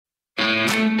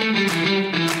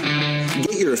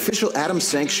Get your official Adam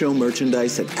Sank Show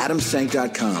merchandise at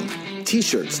adamsank.com.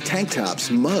 T-shirts, tank tops,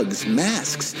 mugs,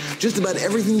 masks, just about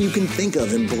everything you can think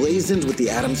of emblazoned with the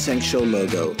Adam Sank Show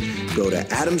logo. Go to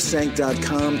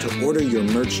adamsank.com to order your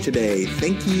merch today.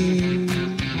 Thank you.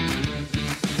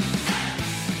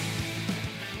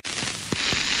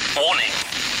 Warning.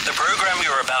 The program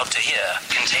you're about to hear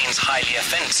contains highly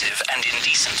offensive and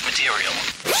indecent material.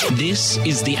 This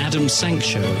is the Adam Sank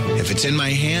Show. If it's in my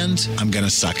hand, I'm gonna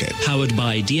suck it. Powered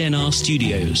by DNR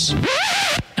Studios.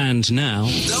 And now...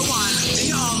 the one,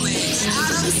 the only,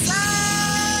 Adam Sank!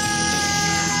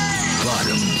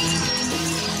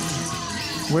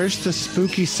 Where's the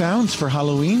spooky sounds for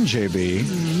Halloween, JB?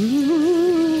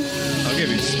 I'll give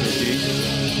you spooky.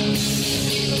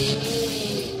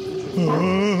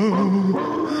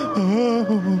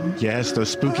 Yes, those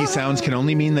spooky sounds can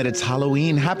only mean that it's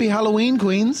Halloween. Happy Halloween,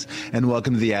 Queens, and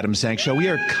welcome to the Adam Sank Show. We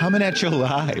are coming at you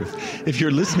live. If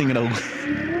you're listening in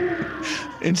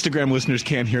Instagram listeners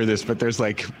can't hear this, but there's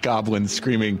like goblins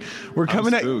screaming. We're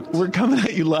coming at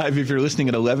you live if you're listening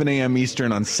at 11 a.m.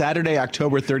 Eastern on Saturday,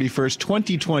 October 31st,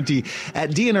 2020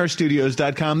 at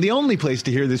dnrstudios.com, the only place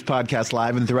to hear this podcast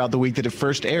live and throughout the week that it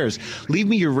first airs. Leave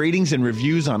me your ratings and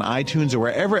reviews on iTunes or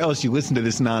wherever else you listen to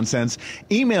this nonsense.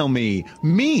 Email me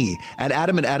at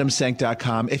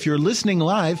adam@adamsank.com. If you're listening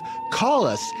live, call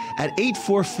us at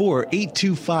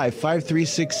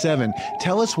 844-825-5367.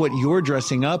 Tell us what you're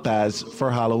dressing up as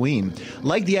for Halloween.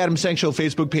 Like the Adam Sank Show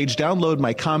Facebook page, download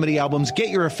my comedy albums, get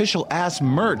your official ass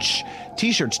merch,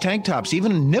 t-shirts, tank tops,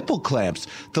 even nipple clamps.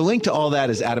 The link to all that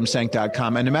is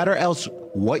adamsank.com. And no matter else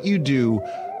what you do,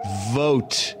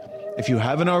 vote. If you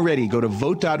haven't already, go to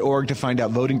vote.org to find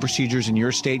out voting procedures in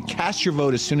your state. Cast your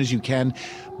vote as soon as you can.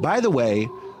 By the way,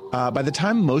 by the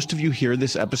time most of you hear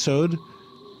this episode,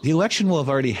 the election will have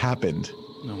already happened.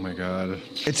 Oh my God.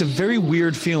 It's a very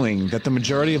weird feeling that the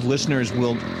majority of listeners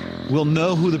will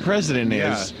know who the president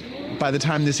is by the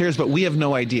time this airs, but we have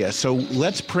no idea. So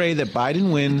let's pray that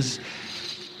Biden wins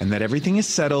and that everything is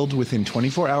settled within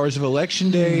 24 hours of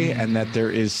Election Day and that there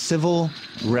is civil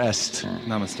rest.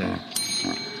 Namaste.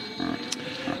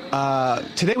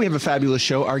 Today we have a fabulous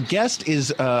show. Our guest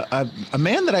is a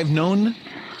man that I've known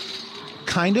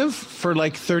kind of for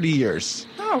like 30 years.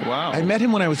 Oh, wow. I met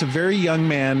him when I was a very young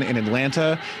man in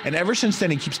Atlanta, and ever since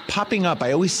then he keeps popping up.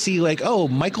 I always see like, oh,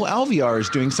 Michael Alvear is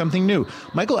doing something new.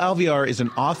 Michael Alvear is an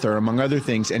author, among other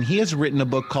things, and he has written a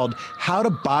book called How to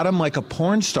Bottom Like a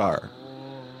Porn Star.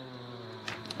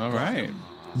 All right.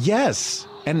 Yes.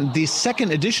 And the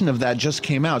second edition of that just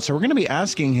came out. So we're going to be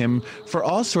asking him for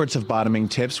all sorts of bottoming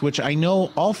tips, which I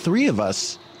know all three of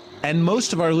us and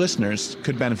most of our listeners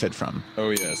could benefit from. Oh,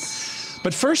 yes.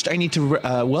 But first, I need to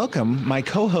welcome my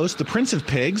co-host, the Prince of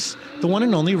Pigs, the one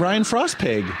and only Ryan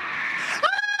Frostpig.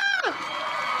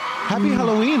 Happy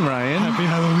Halloween, Ryan. Happy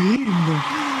Halloween.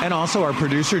 And also our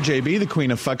producer, JB, the Queen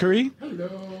of Fuckery.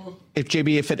 Hello.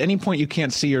 If at any point you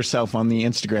can't see yourself on the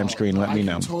Instagram screen, let me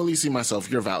know. I can totally see myself.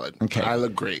 You're valid. Okay. I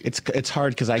look great. It's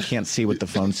hard because I can't see what the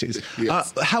phone sees.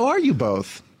 Yes. How are you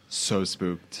both? So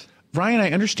spooked. Ryan,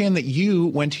 I understand that you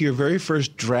went to your very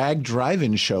first drag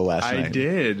drive-in show last night. I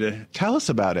did. Tell us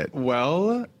about it.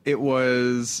 Well, it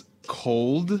was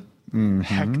cold,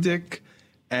 hectic,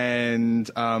 and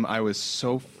I was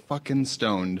so fucking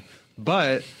stoned.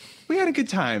 But we had a good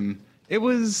time. It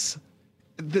was...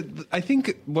 I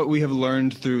think what we have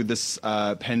learned through this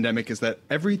pandemic is that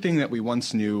everything that we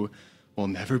once knew will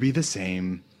never be the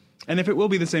same. And if it will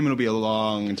be the same, it'll be a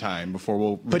long time before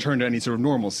we'll return to any sort of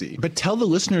normalcy. But tell the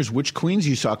listeners which queens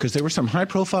you saw, because there were some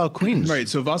high-profile queens. Right.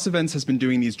 So Voss Events has been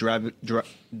doing these drag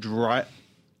and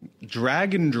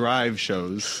drive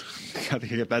shows. Got to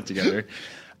get that together.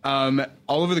 All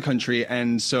over the country,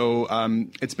 and so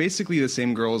it's basically the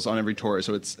same girls on every tour.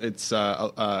 So it's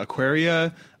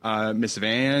Aquaria, Miss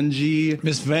Vanjie,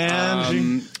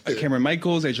 Cameron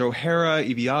Michaels, Aja O'Hara,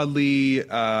 Evie Oddly.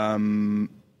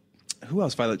 Who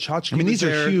else? Violet Chachki. I mean, these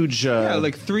are huge. Yeah,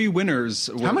 like 3 winners.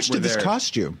 How much did this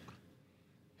cost you?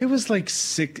 It was like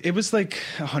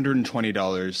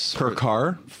 $120 per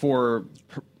car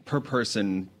per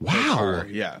person. Wow. Per car.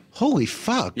 Yeah. Holy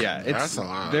fuck. Yeah, That's a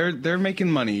lot. They're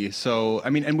making money. So I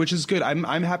mean, and which is good. I'm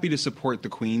happy to support the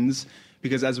queens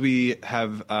because as we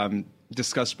have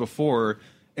discussed before,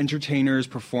 entertainers,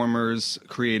 performers,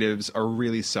 creatives are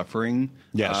really suffering.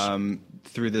 Yes.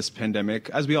 Through this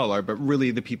pandemic, as we all are, but really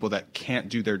the people that can't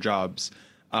do their jobs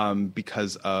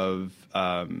because of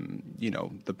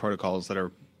the protocols that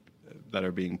are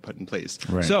being put in place.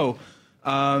 Right. So,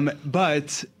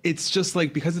 but it's just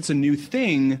like because it's a new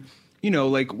thing,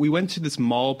 like we went to this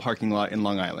mall parking lot in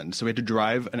Long Island. So we had to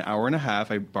drive an hour and a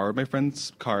half. I borrowed my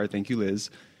friend's car. Thank you, Liz.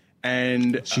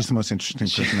 And she's the most interesting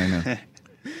person I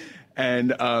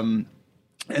know.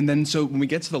 And then so when we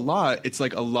get to the lot, it's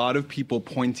like a lot of people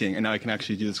pointing. And now I can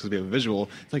actually do this because we have a visual.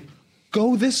 It's like,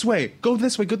 go this way, go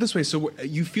this way, go this way. So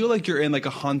you feel like you're in like a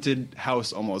haunted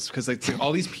house almost, because like, it's like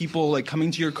all these people like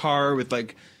coming to your car with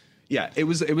like, yeah, it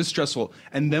was stressful.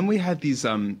 And then we had these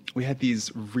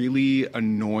really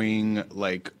annoying,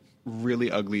 like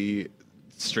really ugly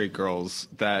straight girls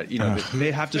that,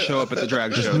 they have to show up at the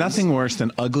drag shows. There's nothing worse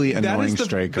than ugly, annoying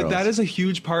straight girls. But that is a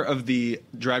huge part of the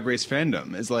Drag Race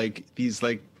fandom, is like these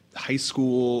like high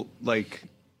school like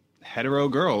hetero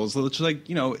girls, which like,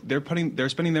 they're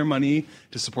spending their money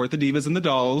to support the divas and the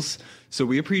dolls, so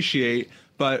we appreciate.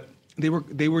 But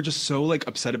they were just so like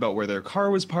upset about where their car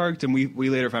was parked, and we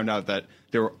later found out that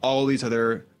there were all these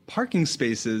other parking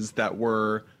spaces that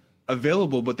were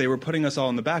available, but they were putting us all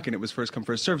in the back, and it was first come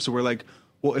first serve. So we're like,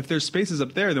 well, if there's spaces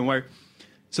up there, then why?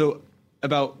 So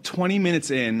about 20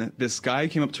 minutes in, this guy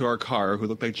came up to our car who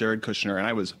looked like Jared Kushner, and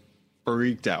I was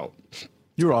freaked out.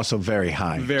 You were also very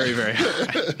high. Very, very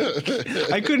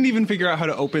high. I couldn't even figure out how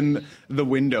to open the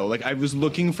window. Like, I was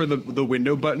looking for the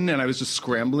window button, and I was just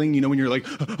scrambling, when you're like,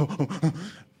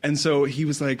 and so he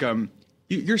was like,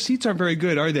 your seats aren't very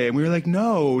good, are they? And we were like,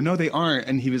 no, they aren't.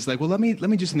 And he was like, well, let me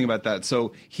do something about that.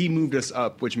 So he moved us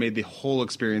up, which made the whole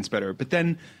experience better. But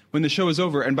then when the show was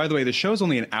over, and by the way, the show is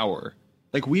only an hour.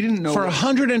 Like, we didn't know. For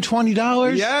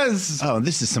 $120? Yes. Oh,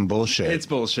 this is some bullshit. It's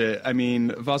bullshit. I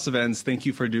mean, Voss Events, thank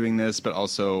you for doing this, but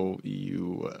also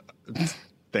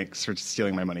thanks for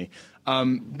stealing my money.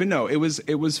 But no, it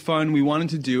was fun. We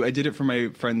wanted to I did it for my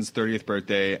friend's 30th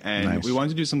birthday, and nice. We wanted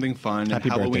to do something fun. Happy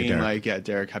Halloween, birthday, Derek.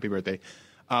 Derek, happy birthday.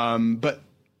 But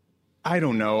I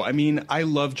don't know. I mean, I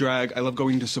love drag. I love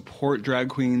going to support drag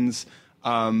queens.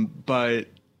 But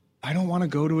I don't want to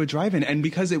go to a drive-in. And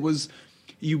because it was,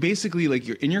 you basically, like,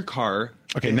 you're in your car.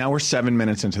 Okay, now we're 7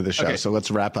 minutes into the show, Okay. so let's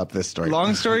wrap up this story.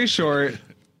 Long story short,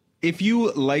 if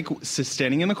you like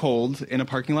standing in the cold in a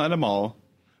parking lot at a mall,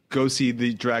 go see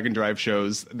the drag and drive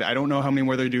shows. I don't know how many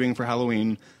more they're doing for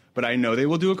Halloween, but I know they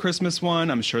will do a Christmas one.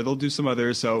 I'm sure they'll do some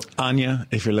others. So Anya,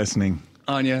 if you're listening.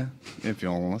 Anya, if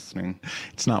you're listening.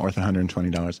 It's not worth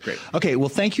 $120. Great. Okay, well,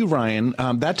 thank you, Ryan.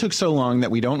 That took so long that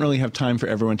we don't really have time for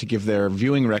everyone to give their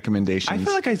viewing recommendations. I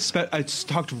feel like I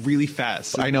talked really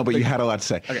fast. I know, but you had a lot to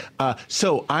say. Okay.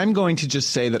 So I'm going to just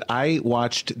say that I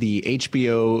watched the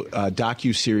HBO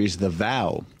docuseries The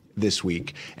Vow this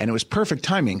week, and it was perfect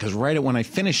timing because right at when I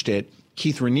finished it,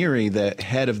 Keith Raniere, the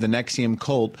head of the Nexium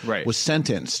cult, was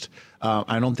sentenced.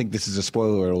 I don't think this is a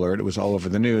spoiler alert. It was all over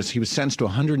the news. He was sentenced to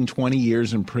 120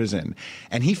 years in prison,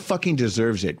 and he fucking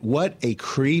deserves it. What a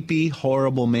creepy,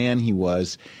 horrible man he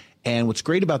was. And what's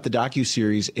great about the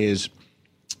docuseries is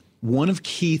one of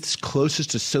Keith's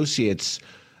closest associates,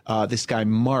 this guy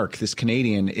Mark, this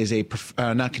Canadian, is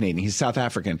not Canadian. He's South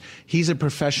African. He's a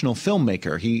professional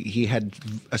filmmaker. He had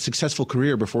a successful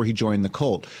career before he joined the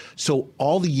cult. So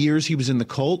all the years he was in the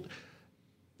cult,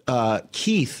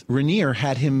 Keith Raniere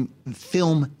had him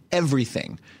film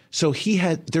everything. So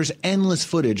there's endless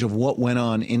footage of what went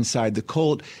on inside the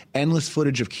cult, endless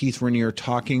footage of Keith Raniere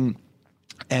talking,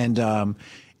 and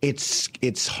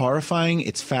it's horrifying.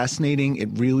 It's fascinating. It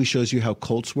really shows you how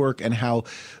cults work and how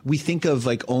we think of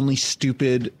like only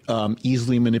stupid,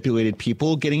 easily manipulated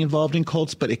people getting involved in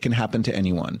cults, but it can happen to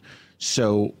anyone.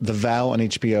 So The Vow on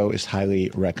HBO is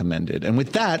highly recommended. And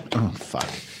with that, oh fuck.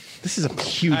 This is a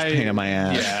huge pain in my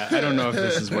ass. Yeah, I don't know if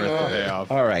this is worth the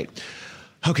payoff. All right.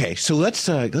 Okay, so let's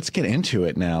get into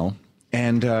it now.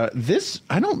 And I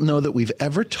don't know that we've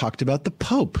ever talked about the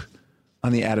Pope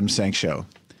on the Adam Sank Show.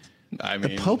 I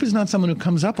mean, the Pope is not someone who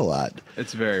comes up a lot.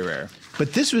 It's very rare.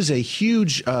 But this was a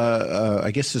huge, I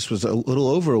guess this was a little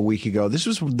over a week ago. This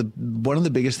was one of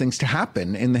the biggest things to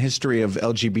happen in the history of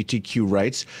LGBTQ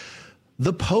rights.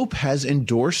 The Pope has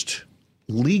endorsed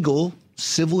legal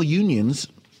civil unions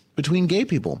between gay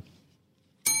people.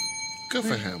 Good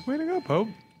for him. Way to go, Pope.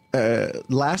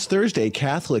 Last Thursday,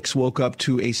 Catholics woke up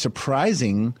to a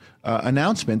surprising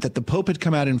announcement that the Pope had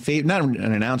come out in favor, not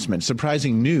an announcement,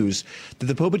 surprising news that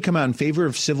the Pope had come out in favor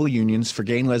of civil unions for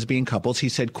gay and lesbian couples. He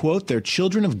said, quote, "They're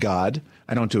children of God."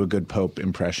 I don't do a good Pope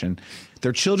impression.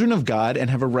 "They're children of God and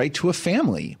have a right to a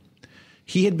family."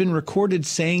 He had been recorded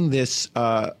saying this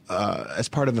as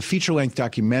part of a feature-length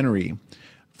documentary,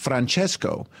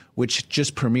 Francesco, which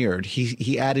just premiered.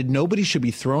 He added, "Nobody should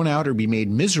be thrown out or be made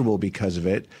miserable because of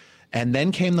it." And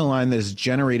then came the line that has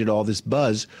generated all this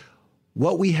buzz.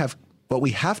 What we have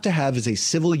to have is a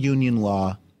civil union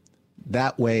law.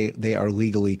 That way they are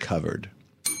legally covered.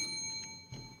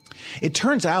 It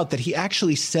turns out that he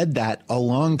actually said that a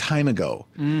long time ago,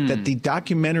 that the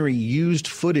documentary used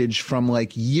footage from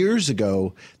like years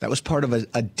ago that was part of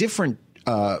a different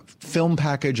film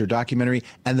package or documentary,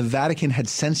 and the Vatican had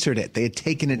censored it. They had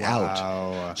taken it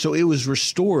out. So it was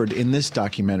restored in this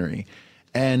documentary.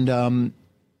 And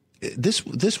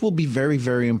this will be very,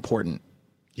 very important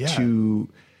to,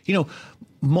 you know,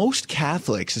 most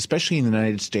Catholics, especially in the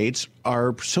United States,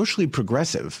 are socially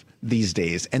progressive these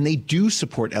days, and they do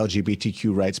support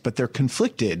LGBTQ rights, but they're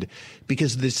conflicted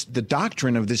because the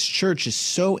doctrine of this church is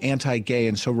so anti-gay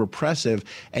and so repressive,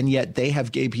 and yet they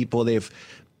have gay people, they have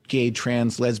gay,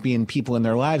 trans, lesbian people in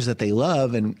their lives that they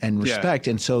love and respect,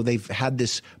 and so they've had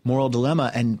this moral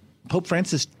dilemma, and Pope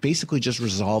Francis basically just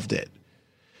resolved it.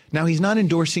 Now, he's not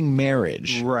endorsing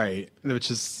marriage. Right, which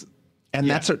is... And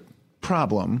that's a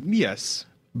problem. Yes.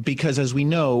 Because as we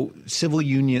know, civil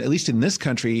union, at least in this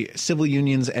country, civil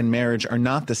unions and marriage are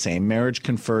not the same. Marriage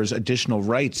confers additional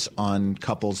rights on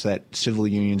couples that civil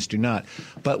unions do not.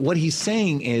 But what he's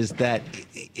saying is that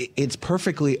it's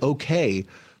perfectly okay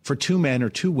for two men or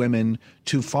two women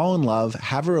to fall in love,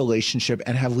 have a relationship,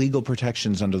 and have legal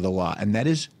protections under the law. And that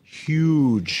is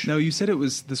huge. Now, you said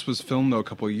this was filmed, though, a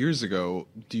couple of years ago.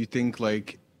 Do you think,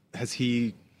 like, has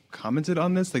he commented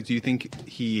on this? Like, do you think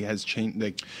he has changed?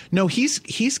 Like, no, he's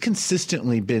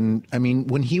consistently been. I mean,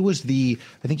 when he was I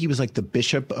think he was like the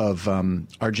bishop of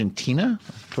Argentina.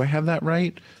 Do I have that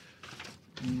right?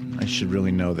 I should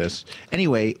really know this.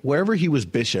 Anyway, wherever he was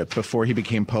bishop before he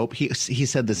became pope, he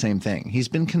said the same thing. He's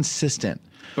been consistent.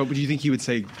 But do you think he would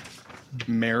say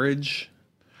marriage?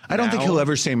 I don't think he'll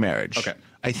ever say marriage. Okay.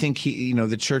 I think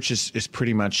the church is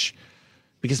pretty much.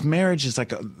 Because marriage is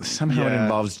like somehow it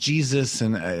involves Jesus,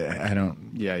 and I don't.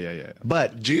 Yeah.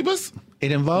 But Jeebus?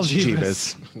 It involves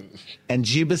Jeebus. And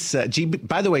Jeebus said,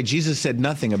 by the way, Jesus said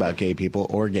nothing about gay people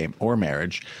or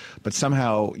marriage. But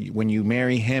somehow when you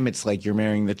marry him, it's like you're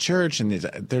marrying the church, and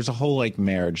there's a whole like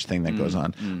marriage thing that goes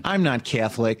on. I'm not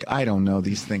Catholic. I don't know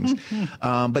these things.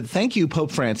 But thank you,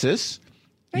 Pope Francis.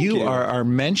 You are our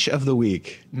mensch of the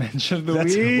week. Mensch of the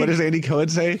week. What does Andy Cohen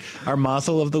say? Our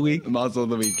mazel of the week? Mazel of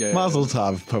the week. Yeah. Mazel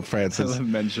tov, Pope Francis. I love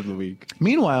mensch of the week.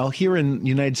 Meanwhile, here in the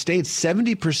United States,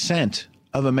 70%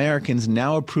 of Americans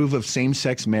now approve of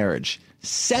same-sex marriage.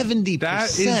 70%. That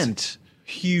is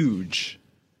huge.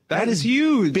 That is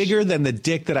huge. Bigger than the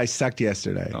dick that I sucked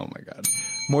yesterday. Oh, my God.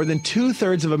 More than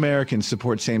 2/3 of Americans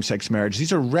support same-sex marriage.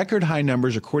 These are record high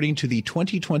numbers according to the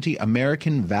 2020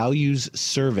 American Values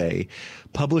Survey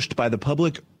published by the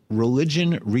Public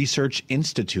Religion Research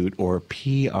Institute, or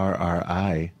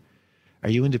PRRI. Are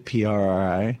you into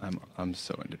PRRI? I'm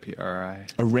so into PRRI.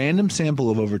 A random sample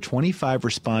of over 25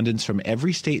 respondents from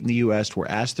every state in the U.S. were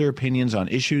asked their opinions on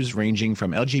issues ranging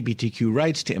from LGBTQ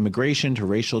rights to immigration to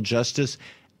racial justice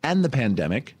and the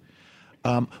pandemic.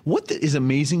 What is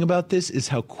amazing about this is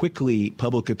how quickly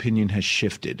public opinion has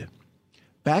shifted.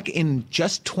 Back in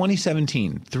just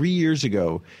 2017, 3 years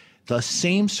ago, the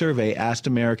same survey asked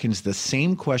Americans the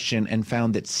same question and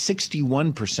found that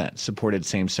 61% supported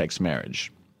same-sex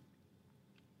marriage.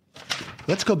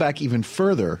 Let's go back even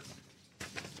further.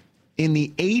 In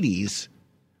the 80s,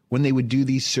 when they would do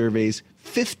these surveys,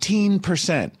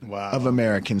 15% of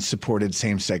Americans supported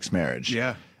same-sex marriage.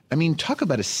 Yeah. I mean, talk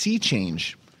about a sea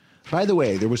change. By the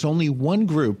way, there was only one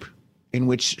group in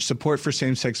which support for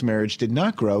same-sex marriage did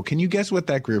not grow. Can you guess what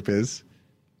that group is?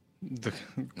 The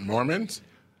Mormons?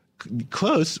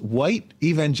 Close. White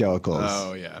evangelicals.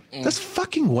 Oh, yeah. Those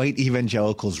fucking white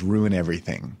evangelicals ruin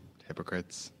everything.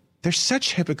 Hypocrites. They're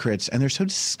such hypocrites, and they're so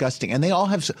disgusting. And they all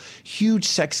have huge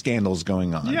sex scandals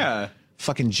going on. Yeah.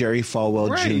 Fucking Jerry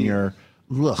Falwell Jr.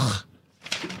 Ugh.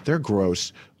 They're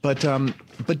gross. But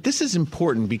this is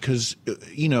important because,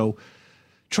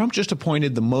 Trump just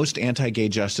appointed the most anti-gay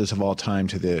justice of all time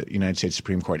to the United States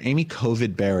Supreme Court. Amy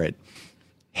Covid Barrett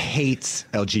hates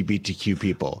LGBTQ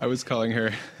people. I was calling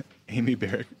her Amy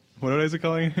Barrett. What was I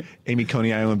calling her? Amy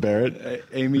Coney Island Barrett?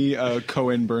 Amy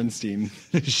Cohen Bernstein.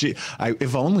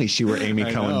 If only she were Amy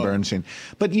Cohen Bernstein.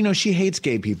 But, she hates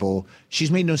gay people.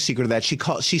 She's made no secret of that.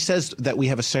 She says that we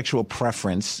have a sexual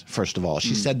preference, first of all.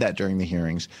 She said that during the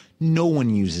hearings. No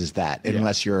one uses that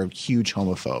unless you're a huge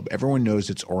homophobe. Everyone knows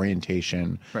its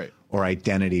orientation or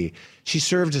identity. She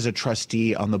served as a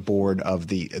trustee on the board of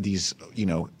these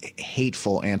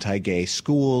hateful anti-gay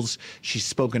schools. She's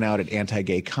spoken out at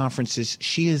anti-gay conferences.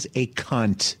 She is a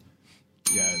cunt.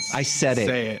 Yes. I said it.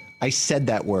 Say it. I said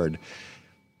that word.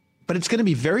 But it's going to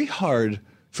be very hard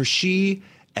for she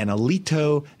and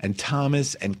Alito and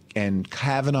Thomas and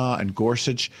Kavanaugh and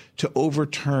Gorsuch to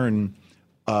overturn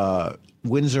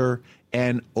Windsor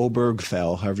and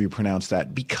Obergefell, however you pronounce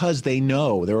that, because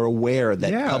they're aware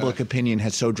that public opinion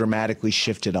has so dramatically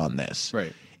shifted on this.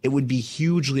 Right. It would be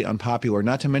hugely unpopular.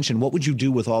 Not to mention, what would you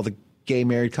do with all the gay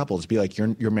married couples? Be like,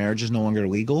 your marriage is no longer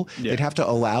legal? Yeah. They'd have to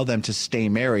allow them to stay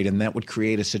married, and that would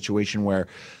create a situation where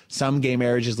some gay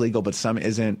marriage is legal, but some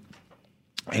isn't.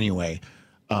 Anyway,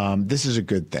 this is a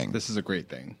good thing. This is a great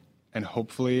thing. And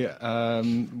hopefully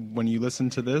when you listen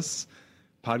to this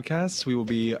podcast, we will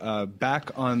be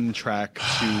back on track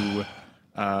to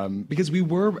because we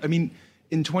were, in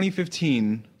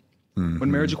 2015,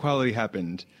 when marriage equality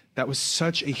happened, that was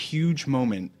such a huge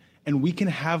moment. And we can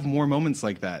have more moments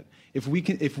like that. If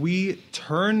we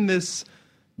turn this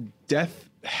death,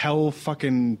 hell,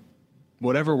 fucking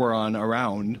whatever we're on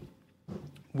around,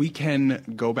 we can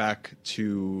go back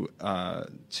to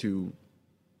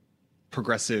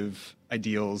progressive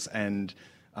ideals and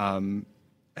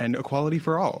equality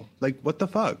for all. Like, what the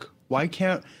fuck? Why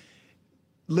can't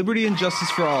liberty and justice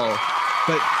for all,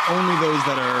 but only those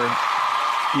that are,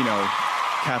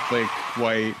 Catholic,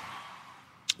 white.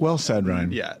 Well said,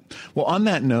 Ryan. Yeah. Well, on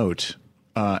that note,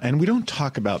 and we don't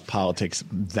talk about politics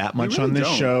that much really on this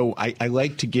don't. show. I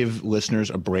like to give listeners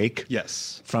a break.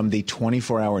 Yes. From the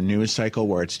 24-hour news cycle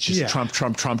where it's just Trump,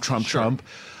 Trump, Trump, Trump, Sure. Trump.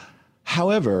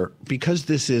 However, because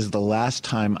this is the last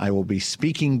time I will be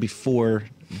speaking before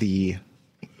the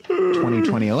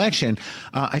 2020 election,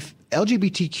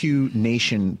 LGBTQ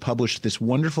Nation published this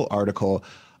wonderful article,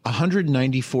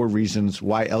 194 reasons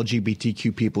why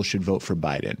LGBTQ people should vote for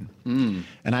Biden.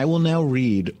 And I will now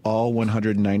read all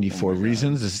 194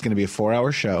 reasons. This is going to be a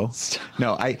 4-hour show.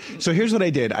 So here's what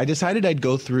I did. I decided I'd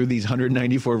go through these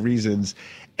 194 reasons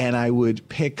and I would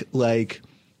pick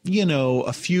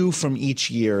a few from each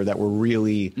year that were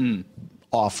really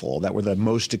awful, that were the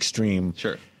most extreme.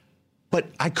 Sure. But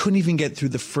I couldn't even get through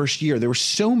the first year. There were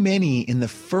so many in the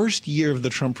first year of the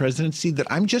Trump presidency that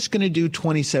I'm just going to do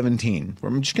 2017.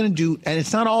 I'm just going to do, and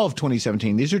it's not all of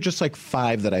 2017. These are just like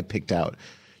 5 that I picked out.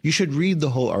 You should read the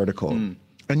whole article.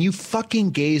 And you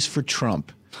fucking gays for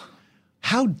Trump.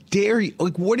 How dare you?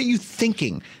 Like, what are you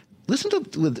thinking? Listen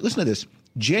to this.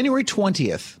 January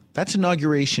 20th, that's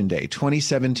Inauguration Day,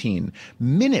 2017.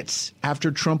 Minutes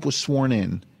after Trump was sworn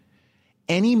in,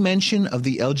 any mention of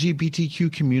the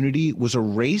LGBTQ community was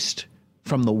erased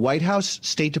from the White House,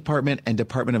 State Department, and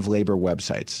Department of Labor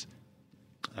websites.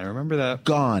 I remember that.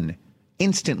 Gone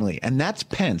instantly. And that's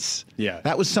Pence. Yeah.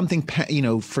 That was something,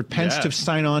 for Pence to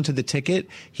sign on to the ticket,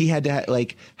 he had to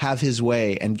have his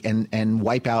way and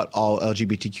wipe out all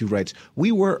LGBTQ rights.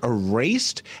 We were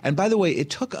erased. And by the way, it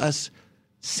took us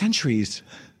centuries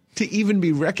to even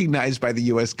be recognized by the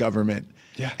U.S. government.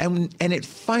 Yeah. And it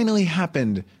finally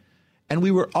happened. And we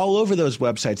were all over those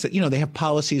websites that, they have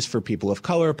policies for people of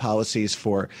color, policies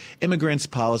for immigrants,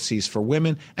 policies for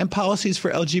women, and policies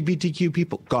for LGBTQ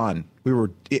people. Gone.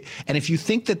 And if you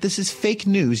think that this is fake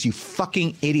news, you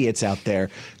fucking idiots out there,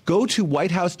 go to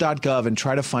whitehouse.gov and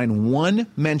try to find one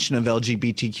mention of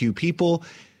LGBTQ people,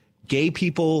 gay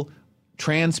people,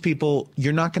 trans people.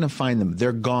 You're not going to find them.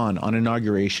 They're gone on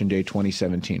Inauguration Day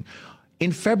 2017.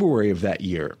 In February of that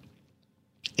year,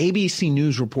 ABC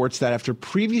News reports that after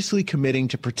previously committing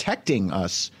to protecting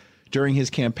us during his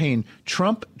campaign,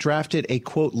 Trump drafted a,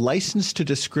 quote, license to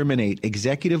discriminate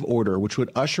executive order, which would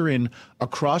usher in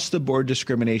across-the-board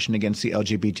discrimination against the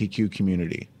LGBTQ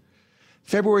community.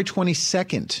 February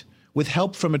 22nd, with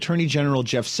help from Attorney General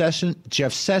Jeff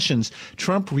Sessions,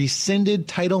 Trump rescinded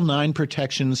Title IX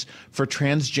protections for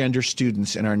transgender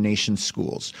students in our nation's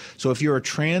schools. So if you're a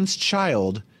trans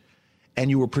child and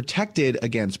you were protected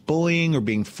against bullying or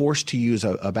being forced to use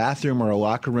a bathroom or a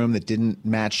locker room that didn't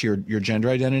match your gender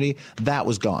identity, that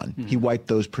was gone. He wiped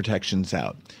those protections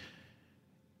out.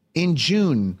 In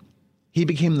June, he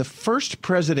became the first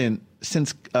president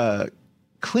since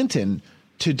Clinton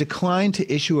to decline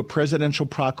to issue a presidential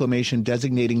proclamation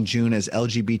designating June as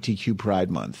LGBTQ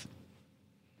Pride Month.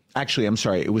 Actually, I'm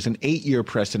sorry, it was an 8-year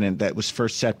precedent that was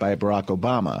first set by Barack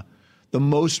Obama, the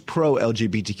most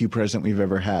pro-LGBTQ president we've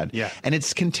ever had. Yeah. And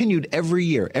it's continued every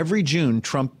year. Every June,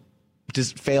 Trump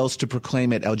just fails to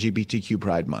proclaim it LGBTQ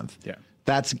Pride Month. Yeah.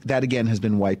 That again has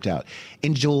been wiped out.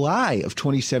 In July of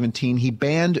 2017, he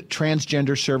banned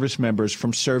transgender service members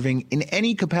from serving in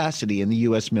any capacity in the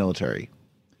U.S. military.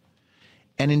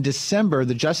 And in December,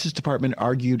 the Justice Department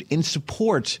argued in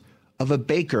support of a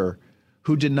baker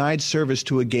who denied service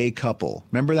to a gay couple.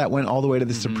 Remember that went all the way to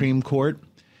the Supreme Court?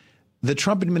 The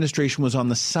Trump administration was on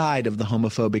the side of the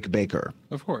homophobic baker.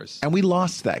 Of course. And we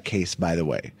lost that case, by the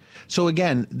way. So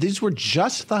again, these were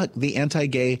just the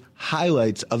anti-gay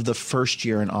highlights of the first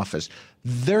year in office.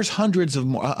 There's hundreds of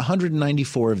more,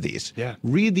 194 of these. Yeah.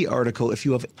 Read the article. If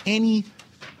you have any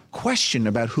question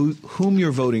about whom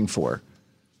you're voting for,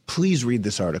 please read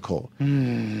this article.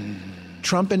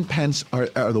 Trump and Pence are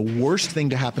the worst thing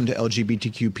to happen to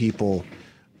LGBTQ people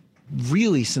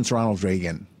really since Ronald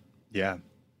Reagan. Yeah,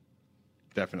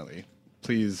 definitely.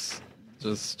 Please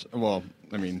just, well,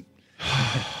 I mean,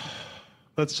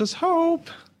 let's just hope.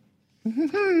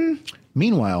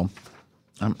 Meanwhile,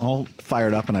 I'm all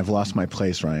fired up and I've lost my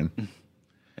place, Ryan.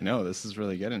 I know, this is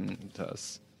really getting to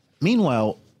us.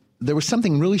 Meanwhile, there was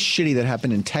something really shitty that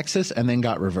happened in Texas and then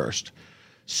got reversed.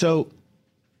 So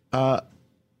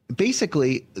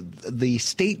basically, the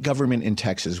state government in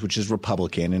Texas, which is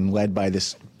Republican and led by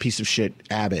this piece of shit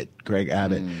Greg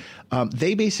Abbott,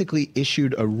 they basically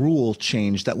issued a rule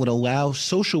change that would allow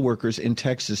social workers in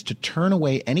Texas to turn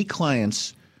away any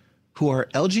clients who are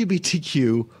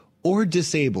LGBTQ or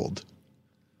disabled.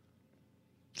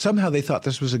 Somehow they thought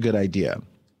this was a good idea.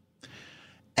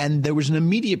 And there was an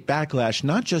immediate backlash,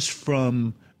 not just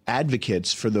from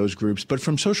advocates for those groups, but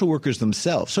from social workers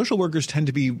themselves. Social workers tend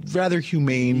to be rather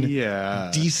humane,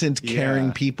 decent,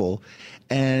 caring people.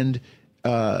 And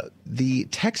the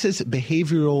Texas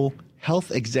Behavioral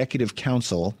Health Executive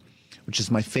Council, which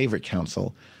is my favorite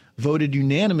council, voted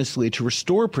unanimously to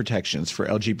restore protections for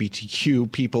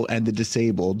LGBTQ people and the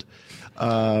disabled.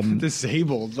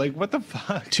 Disabled? Like, what the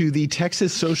fuck? To the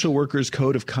Texas Social Workers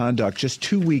Code of Conduct just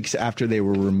 2 weeks after they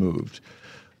were removed.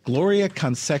 Gloria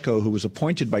Canseco, who was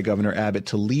appointed by Governor Abbott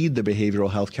to lead the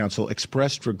Behavioral Health Council,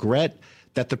 expressed regret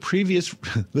that the previous,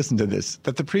 listen to this,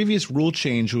 that the previous rule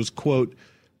change was, quote,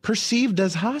 perceived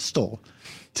as hostile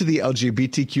to the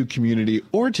LGBTQ community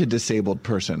or to disabled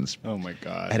persons. Oh, my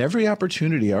God. At every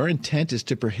opportunity, our intent is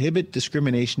to prohibit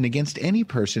discrimination against any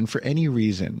person for any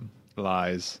reason.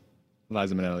 Liza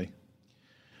Minnelli.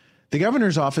 The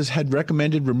governor's office had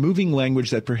recommended removing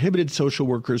language that prohibited social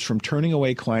workers from turning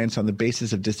away clients on the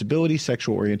basis of disability,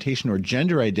 sexual orientation, or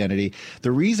gender identity.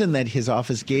 The reason that his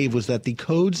office gave was that the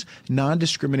code's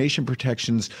non-discrimination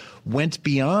protections went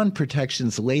beyond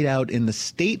protections laid out in the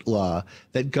state law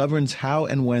that governs how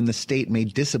and when the state may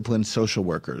discipline social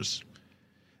workers.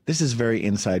 This is very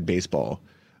inside baseball.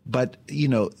 But, you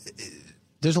know,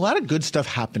 there's a lot of good stuff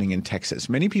happening in Texas.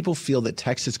 Many people feel that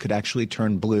Texas could actually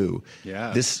turn blue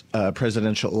this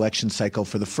presidential election cycle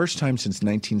for the first time since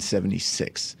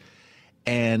 1976.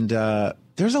 And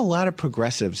there's a lot of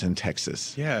progressives in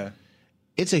Texas. Yeah.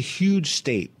 It's a huge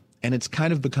state, and it's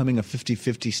kind of becoming a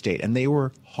 50-50 state. And they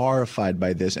were horrified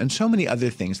by this and so many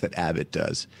other things that Abbott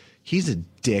does. He's a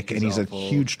dick, and he's awful. A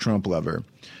huge Trump lover.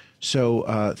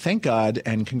 So thank God,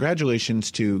 and congratulations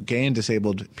to gay and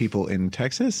disabled people in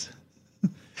Texas.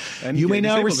 And you may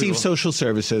now receive social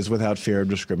services without fear of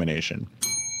discrimination.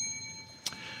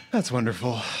 That's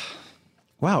wonderful.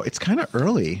 Wow, it's kind of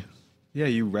early. Yeah,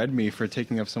 you read me for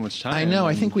taking up so much time. I know.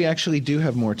 I think we actually do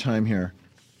have more time here.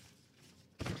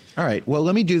 All right. Well,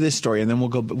 let me do this story, and then we'll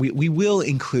go. We will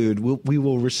include. We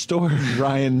will restore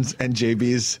Ryan's and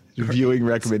JB's viewing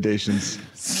recommendations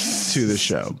to the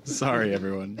show. Sorry,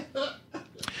 everyone.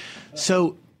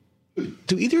 So,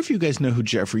 do either of you guys know who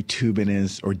Jeffrey Toobin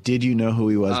is, or did you know who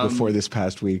he was before this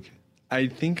past week? I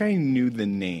think I knew the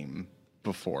name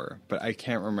before, but I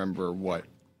can't remember what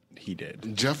he did.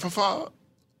 Jeffafa?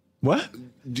 What?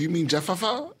 Do you mean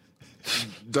Jeffafa?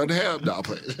 Dunham? No,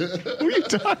 play. Who are you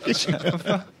talking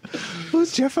about?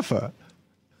 Who's Jeffafa?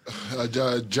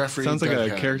 Jeffrey Sounds like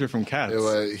Dunham. a character from Cats.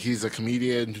 He's a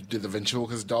comedian who did the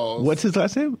Ventriloquist Dolls. What's his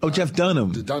last name? Oh, Jeff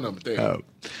Dunham. The Dunham thing. Oh.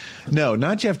 No,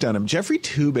 not Jeff Dunham. Jeffrey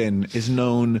Toobin is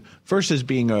known first as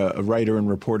being a writer and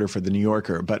reporter for The New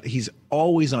Yorker, but he's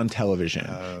always on television.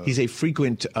 He's a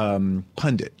frequent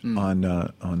pundit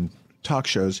on talk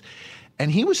shows.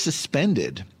 And he was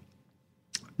suspended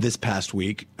this past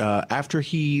week after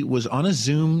he was on a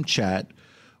Zoom chat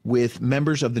with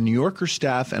members of the New Yorker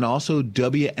staff and also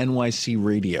WNYC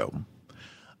Radio.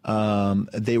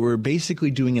 They were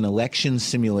basically doing an election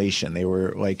simulation. They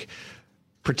were like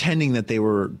pretending that they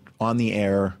were on the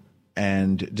air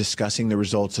and discussing the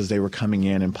results as they were coming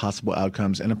in and possible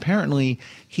outcomes. And apparently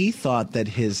he thought that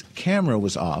his camera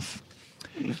was off,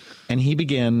 and he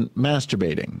began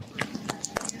masturbating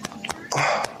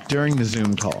during the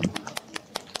Zoom call.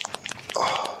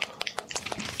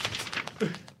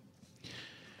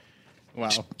 Wow.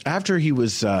 After he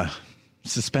was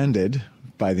suspended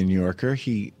by the New Yorker,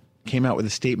 he came out with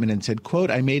a statement and said,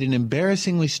 quote, "I made an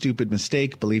embarrassingly stupid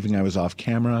mistake believing I was off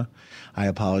camera. I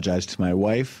apologize to my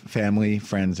wife, family,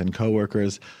 friends, and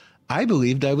coworkers. I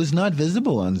believed I was not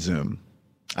visible on Zoom.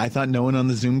 I thought no one on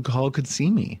the Zoom call could see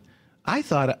me. I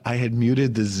thought I had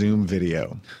muted the Zoom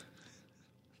video."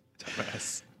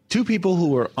 Dumbass. Two people who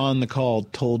were on the call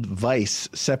told Vice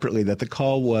separately that the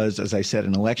call was, as I said,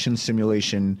 an election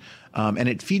simulation, and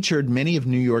it featured many of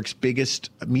New York's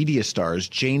biggest media stars.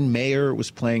 Jane Mayer was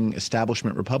playing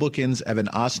establishment Republicans. Evan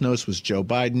Osnos was Joe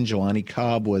Biden. Jelani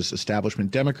Cobb was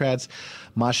establishment Democrats.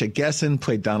 Masha Gessen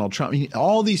played Donald Trump. I mean,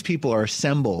 all these people are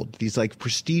assembled, these like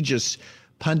prestigious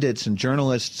pundits and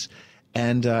journalists,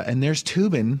 and there's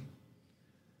Toobin.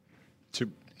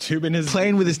 Toobin is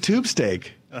playing with his tube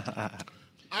steak.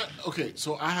 Okay,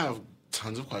 so I have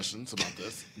tons of questions about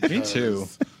this. Me too.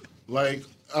 Like,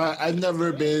 I've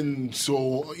never been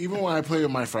so, even when I play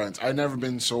with my friends, I've never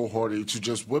been so horny to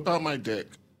just whip out my dick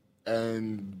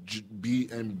and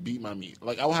beat my meat.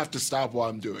 Like, I will have to stop what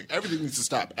I'm doing. Everything needs to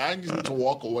stop. I need to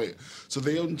walk away. So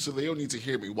they don't need to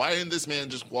hear me. Why didn't this man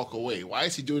just walk away? Why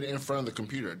is he doing it in front of the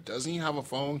computer? Doesn't he have a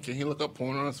phone? Can he look up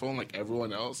porn on his phone like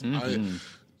everyone else?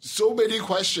 So many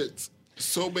questions.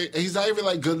 So big. He's not even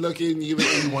like good looking. Even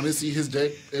if you want to see his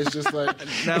dick, it's just like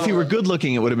If he were good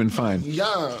looking, it would have been fine.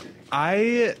 Yeah.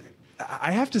 I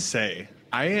have to say,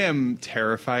 I am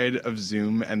terrified of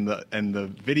Zoom and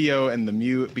the video and the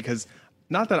mute, because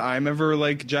not that I'm ever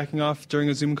like jacking off during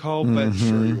a Zoom call, but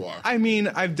Sure you are. I mean,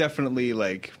 I've definitely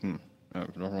like I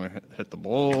don't want to hit the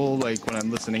bowl like when I'm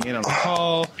listening in on a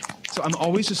call. So I'm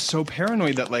always just so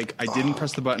paranoid that like I didn't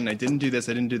press the button, I didn't do this,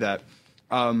 I didn't do that.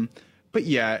 But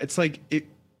yeah, it's like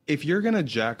if you're gonna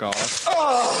jack off,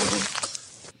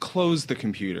 close the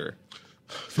computer.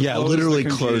 Yeah, Close literally the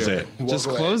close computer. it. Just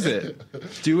Walk away. close it.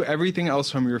 Do everything else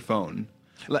from your phone,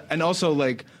 and also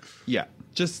like, yeah,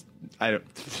 just I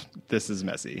don't. This is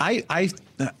messy. I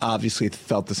obviously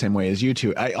felt the same way as you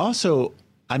two.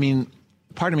 I mean,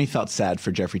 part of me felt sad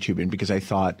for Jeffrey Toobin because I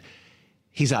thought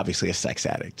he's obviously a sex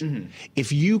addict.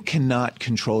 If you cannot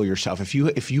control yourself, if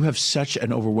you have such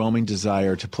an overwhelming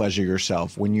desire to pleasure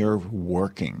yourself when you're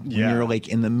working, when you're like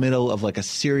in the middle of like a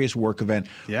serious work event,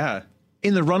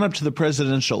 in the run up to the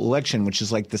presidential election, which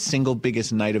is like the single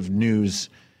biggest night of news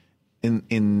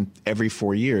in every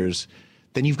 4 years,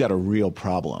 then you've got a real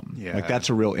problem. Like that's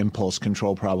a real impulse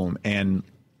control problem. And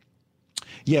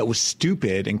yeah, it was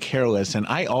stupid and careless. And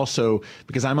I also,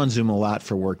 because I'm on Zoom a lot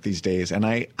for work these days, and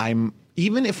I'm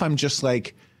even if I'm just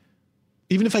like,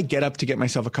 even if I get up to get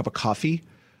myself a cup of coffee,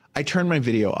 I turn my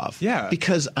video off. Yeah.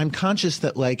 Because I'm conscious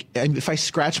that like, if I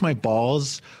scratch my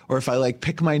balls or if I like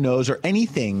pick my nose or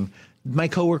anything, my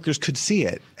coworkers could see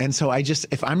it. And so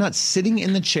if I'm not sitting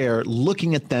in the chair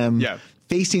looking at them,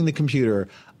 facing the computer,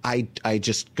 I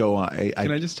just go on.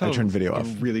 Can I just tell I turn video off. a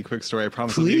really quick story? I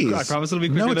promise. Please. I promise it'll be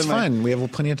quicker. No, it's than fine. We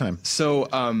have plenty of time. So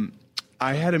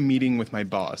I had a meeting with my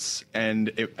boss,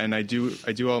 and I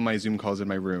do all my Zoom calls in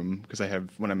my room because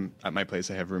when I'm at my place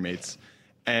I have roommates,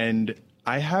 and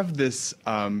I have this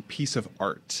piece of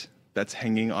art that's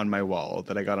hanging on my wall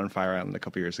that I got on Fire Island a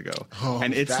couple years ago,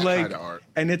 and it's that like kind of art.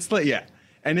 and it's like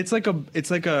and it's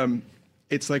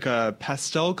like a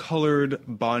pastel colored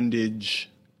bondage.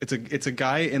 It's a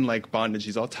guy in like bondage.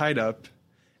 He's all tied up,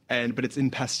 but it's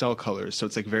in pastel colors, so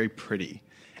it's like very pretty.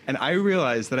 And I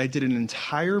realized that I did an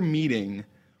entire meeting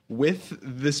with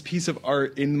this piece of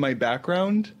art in my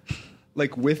background,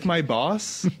 like with my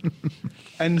boss.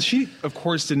 And she, of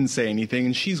course, didn't say anything.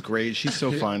 And she's great. She's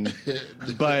so fun.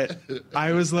 But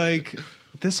I was like,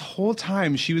 this whole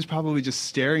time, she was probably just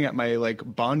staring at my like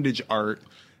bondage art,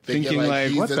 thinking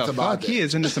like what the fuck? Bondage. He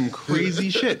is into some crazy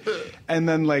shit. And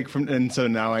then and so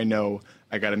now I know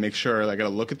I got to make sure, I got to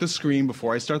look at the screen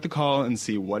before I start the call and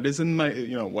see what is in my,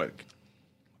 what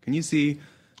can you see?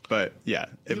 But yeah,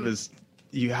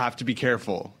 you have to be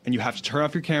careful and you have to turn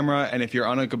off your camera. And if you're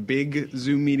on like a big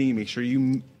Zoom meeting, make sure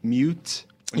you mute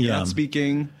when you're not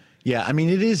speaking. Yeah, I mean,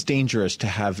 it is dangerous to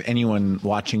have anyone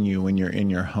watching you when you're in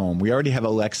your home. We already have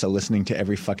Alexa listening to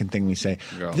every fucking thing we say.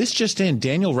 Girl. This just in,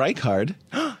 Daniel Reichard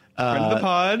Friend of the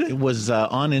pod. was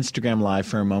on Instagram Live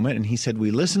for a moment, and he said,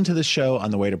 we listened to the show on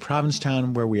the way to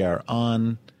Provincetown where we are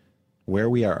on.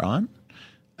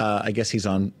 I guess he's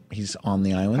on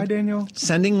the island. Hi, Daniel.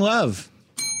 Sending love.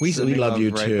 We love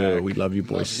you right too. back. We love you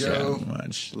boys so you.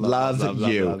 much. Love, Love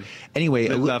love, you. love. Anyway,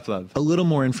 Love. a little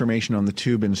more information on the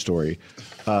Toobin story.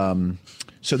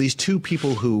 So these two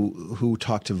people who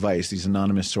talked to Vice, these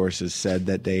anonymous sources, said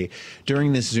that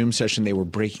during this Zoom session, they were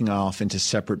breaking off into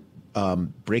separate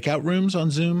breakout rooms on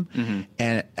Zoom.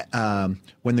 And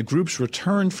when the groups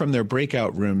returned from their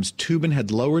breakout rooms, Toobin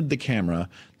had lowered the camera.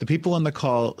 The people on the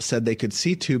call said they could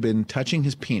see Toobin touching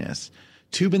his penis.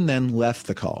 Toobin then left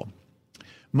the call.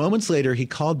 Moments later, he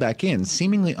called back in,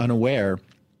 seemingly unaware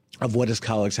of what his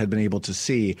colleagues had been able to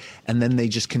see, and then they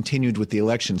just continued with the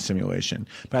election simulation.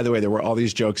 By the way, there were all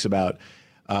these jokes about,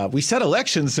 we said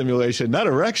election simulation, not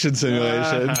erection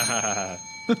simulation.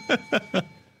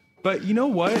 But you know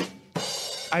what?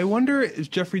 I wonder if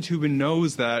Jeffrey Toobin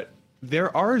knows that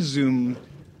there are Zoom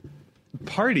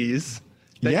parties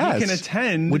that he can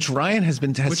attend, which Ryan has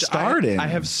starred in. I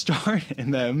have starred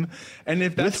in them, and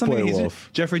if that's With something Boy he's Wolf.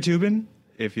 Jeffrey Toobin,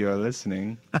 if you're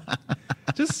listening,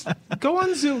 just go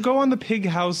on Zoom, go on the Pig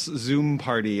House Zoom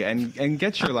party, and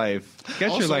get your life,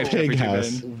 Also, Jeffrey Pig House.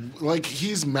 Toobin. Like,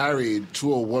 he's married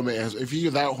to a woman. And if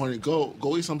you're that horny, go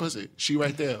eat some pussy. She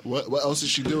right there. What else is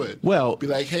she doing? Well, be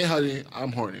like, hey, honey,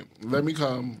 I'm horny. Let me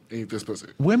come and eat this pussy.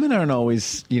 Women aren't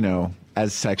always,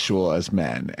 as sexual as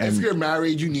men. And If you're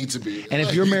married, you need to be. And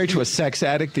if you're married to a sex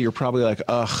addict, that you're probably like,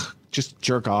 ugh, just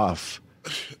jerk off.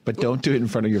 But don't do it in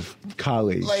front of your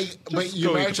colleagues. But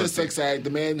you're go eat married to the a sex addict. The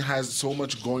man has so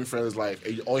much going for his life.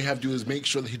 And all you have to do is make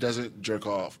sure that he doesn't jerk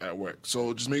off at work.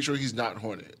 So just make sure he's not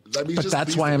horny. But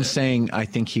that's why I'm saying I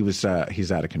think he's out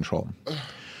of control.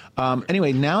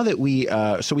 Anyway, now that we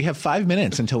have 5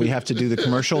 minutes until we have to do the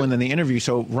commercial and then the interview.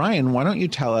 So Ryan, why don't you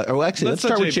tell us? Oh, actually, let's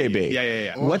start with JB.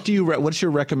 Yeah. What do you? What's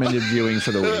your recommended viewing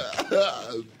for the week?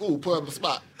 Ooh, put on the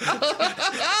spot.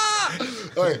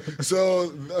 Okay, so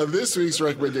this week's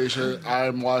recommendation,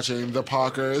 I'm watching The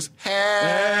Parkers.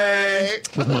 Hey!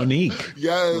 With Monique.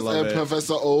 Yes, Love and it.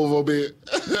 Professor Ovalby.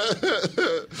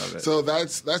 Love it. So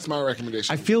that's my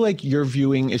recommendation. I feel like your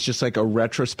viewing is just like a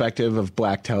retrospective of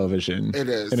black television. It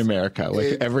is. In America.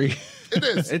 Like It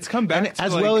is. It's come back to,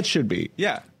 as like, well it should be.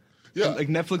 Yeah. Yeah. Like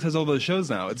Netflix has all those shows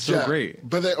now. It's so great.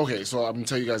 But then, okay, so I'm gonna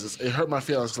tell you guys this. It hurt my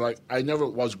feelings. Like, I never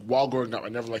was, while growing up, I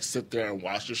never like sit there and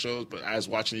watch the shows. But as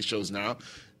watching these shows now,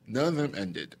 none of them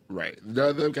ended right.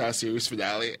 None of them got a series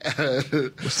finale.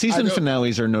 Season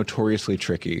finales are notoriously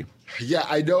tricky. Yeah,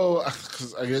 I know.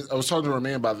 Cause I was talking to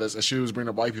Romaine about this, and she was bringing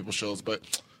up white people shows. But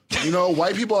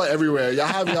white people are everywhere. Y'all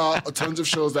have tons of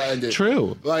shows that ended.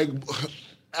 True. Like,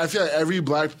 I feel like every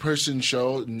black person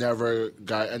show never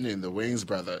got ending. The Wayans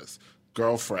Brothers,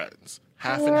 Girlfriends,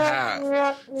 Half and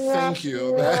Half. Thank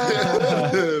you.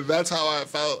 That's how I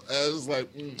felt. I was like,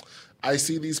 I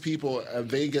see these people and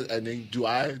they get ending. Do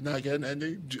I not get an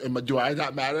ending? Do I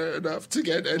not matter enough to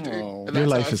get an ending? Oh. And Your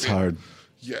that's how life I is feel. hard.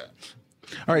 Yeah.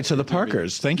 All right, so the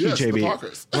Parkers. Thank you, Yes, JB. the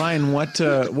Parkers. Ryan, what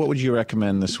would you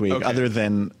recommend this week Okay. other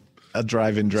than a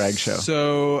drive-in drag show?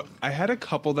 So I had a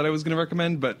couple that I was going to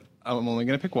recommend, but I'm only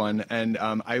going to pick one. And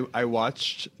I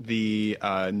watched the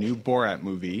new Borat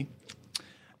movie,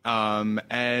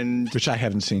 and Which I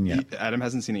haven't seen yet. Adam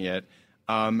hasn't seen it yet.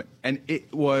 And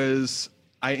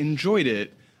I enjoyed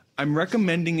it. I'm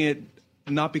recommending it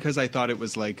not because I thought it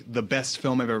was like the best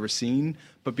film I've ever seen,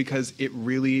 but because it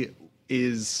really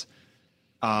is.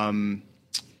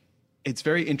 It's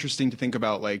very interesting to think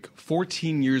about, like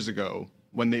 14 years ago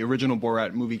when the original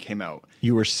Borat movie came out.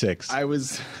 You were 6. I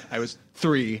was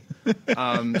 3.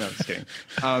 No, just kidding.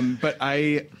 But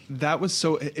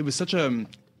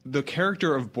the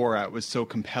character of Borat was so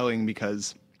compelling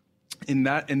because in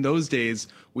those days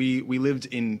we lived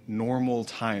in normal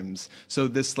times. So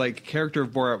this like character of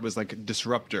Borat was like a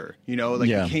disruptor, He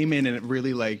came in and it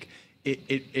really like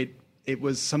it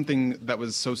was something that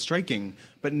was so striking.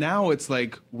 But now it's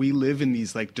like we live in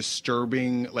these like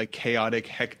disturbing, like chaotic,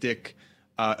 hectic,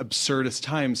 absurdist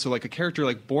times. So like a character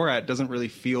like Borat doesn't really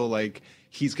feel like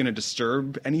he's going to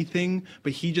disturb anything,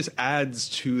 but he just adds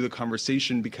to the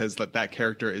conversation because that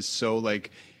character is so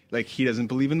like he doesn't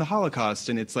believe in the Holocaust,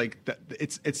 and it's like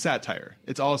it's satire.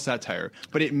 It's all satire,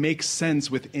 but it makes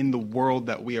sense within the world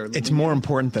that we are living. It's more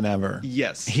important than ever.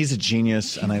 Yes. He's a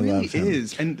genius, and I love him. He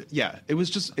is, and yeah, it was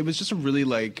just a really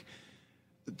like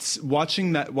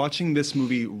watching this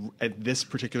movie at this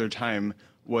particular time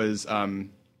was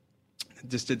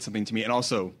just did something to me, and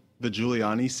also the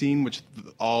Giuliani scene, which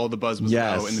all the buzz was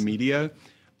about in the media.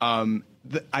 I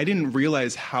didn't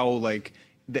realize how like.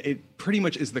 It pretty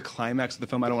much is the climax of the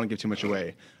film. I don't want to give too much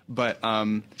away, but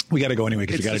We got to go anyway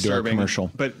because we got to do our commercial.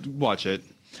 But watch it.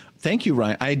 Thank you,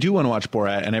 Ryan. I do want to watch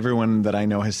Borat, and everyone that I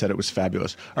know has said it was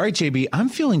fabulous. All right, JB, I'm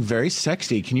feeling very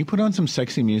sexy. Can you put on some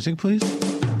sexy music, please?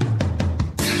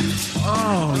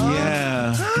 Oh,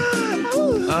 yeah.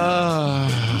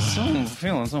 I'm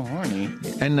feeling so horny.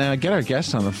 And get our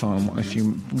guest on the phone, if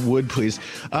you would, please.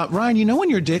 Ryan, you know when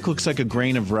your dick looks like a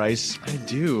grain of rice? I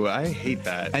do. I hate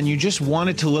that. And you just want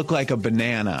it to look like a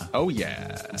banana? Oh,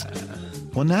 yeah.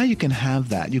 Well, now you can have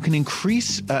that. You can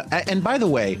increase... and by the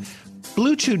way,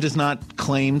 Blue Chew does not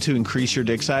claim to increase your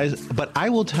dick size, but I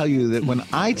will tell you that when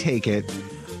I take it,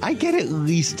 I get at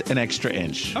least an extra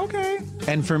inch. Okay.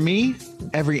 And for me,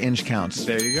 every inch counts.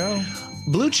 There you go.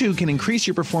 Blue Chew can increase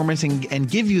your performance and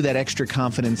give you that extra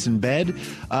confidence in bed.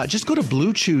 Just go to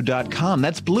BlueChew.com.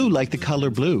 That's blue like the color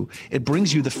blue. It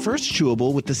brings you the first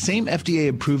chewable with the same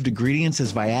FDA-approved ingredients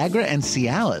as Viagra and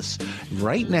Cialis.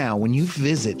 Right now, when you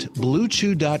visit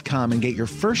BlueChew.com and get your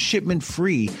first shipment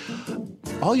free,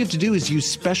 all you have to do is use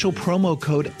special promo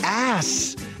code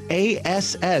ASS,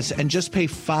 ASS, and just pay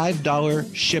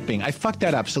 $5 shipping. I fucked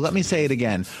that up, so let me say it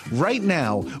again. Right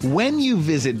now, when you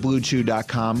visit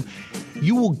BlueChew.com,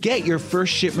 you will get your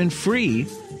first shipment free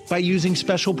by using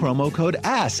special promo code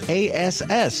ASS,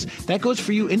 ASS. That goes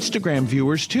for you Instagram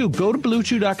viewers, too. Go to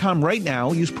BlueChew.com right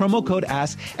now, use promo code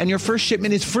ASS, and your first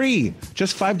shipment is free.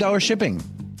 Just $5 shipping.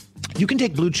 You can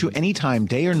take Blue Chew anytime,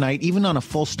 day or night, even on a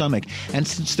full stomach. And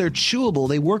since they're chewable,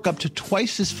 they work up to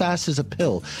twice as fast as a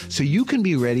pill. So you can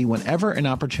be ready whenever an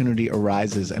opportunity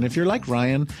arises. And if you're like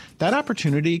Ryan, that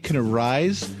opportunity can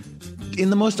arise in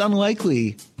the most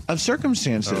unlikely of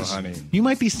circumstances. Oh, honey. You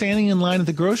might be standing in line at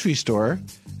the grocery store,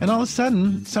 and all of a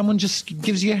sudden, someone just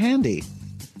gives you a handy.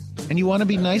 And you want to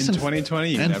be nice in and 2020,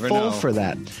 you and never full know. for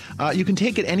that. You can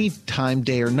take it any time,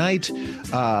 day or night.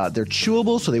 They're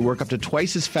chewable, so they work up to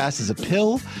twice as fast as a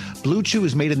pill. Blue Chew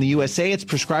is made in the USA. It's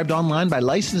prescribed online by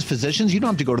licensed physicians. You don't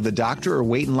have to go to the doctor or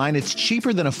wait in line. It's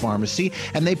cheaper than a pharmacy,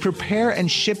 and they prepare and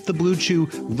ship the Blue Chew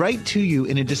right to you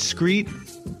in a discreet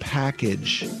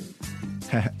package.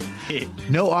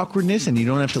 No awkwardness, and you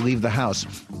don't have to leave the house.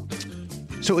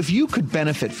 So if you could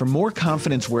benefit from more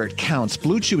confidence where it counts,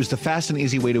 Blue Chew is the fast and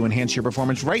easy way to enhance your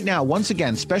performance. Right now, once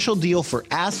again, special deal for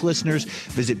ASS listeners.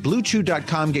 Visit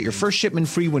BlueChew.com. Get your first shipment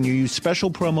free when you use special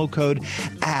promo code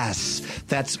ASS.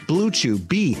 That's Blue Chew,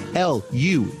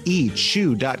 B-L-U-E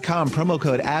Chew.com. Promo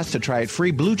code ASS to try it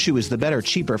free. Blue Chew is the better,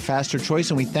 cheaper, faster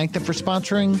choice, and we thank them for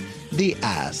sponsoring the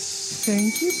ASS.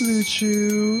 Thank you, Blue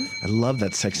Chew. I love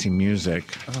that sexy music.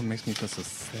 Oh, it makes me feel so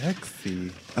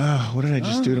sexy. Oh, what did I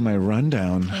just do to my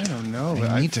rundown? I don't know.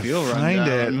 I need to find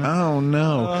it. Oh,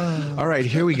 no. All right,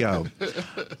 here we go.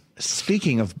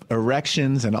 Speaking of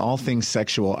erections and all things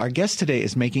sexual, our guest today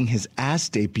is making his ass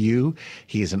debut.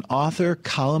 He is an author,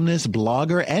 columnist,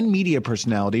 blogger, and media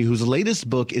personality whose latest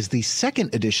book is the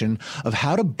second edition of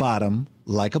How to Bottom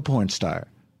Like a Porn Star.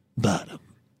 Bottom.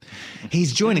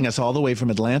 He's joining us all the way from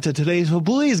Atlanta today, so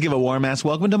please give a warm ass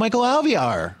welcome to Michael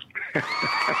Alvear.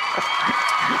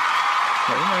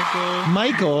 Hey,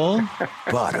 Michael.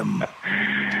 Bottom.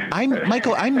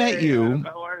 Michael, I met you.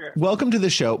 How are you? Welcome to the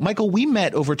show. Michael, we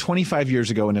met over 25 years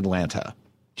ago in Atlanta.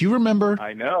 Do you remember?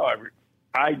 I know.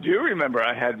 I do remember.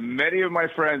 I had many of my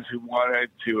friends who wanted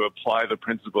to apply the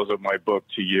principles of my book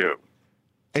to you.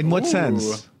 In what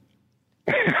sense?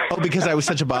 Oh, because I was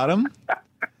such a bottom?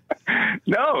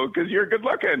 No, because you're good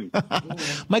looking.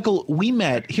 Michael, we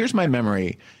met. Here's my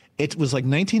memory. It was like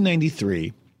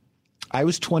 1993. I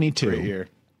was 22. Great year.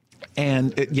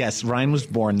 And yes, Ryan was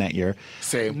born that year.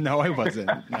 Same. No, I wasn't.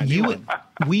 I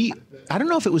don't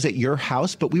know if it was at your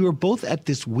house, but we were both at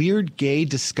this weird gay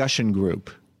discussion group.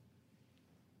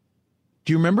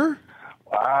 Do you remember?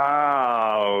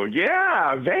 Wow.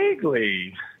 Yeah,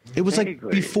 vaguely. It was like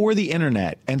before the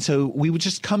internet. And so we would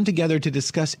just come together to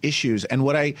discuss issues. And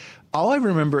all I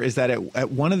remember is that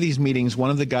at one of these meetings, one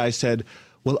of the guys said,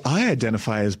 well, I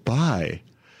identify as bi,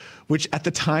 which at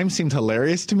the time seemed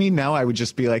hilarious to me. Now I would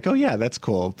just be like, oh yeah, that's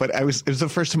cool. But it was the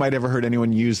first time I'd ever heard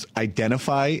anyone use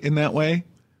identify in that way.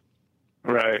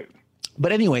 Right.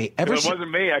 But anyway, It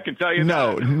wasn't me, I can tell you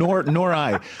no, that. nor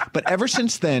I. But ever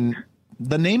since then,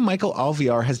 the name Michael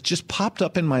Alvear has just popped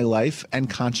up in my life and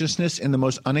consciousness in the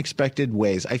most unexpected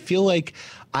ways. I feel like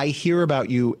I hear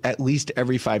about you at least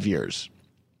every 5 years.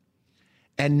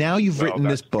 And now you've written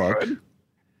this book. Good.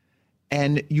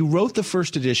 And you wrote the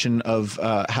first edition of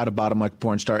How to Bottom Like a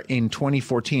Porn Star in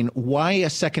 2014. Why a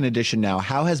second edition now?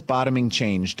 How has bottoming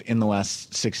changed in the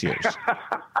last 6 years?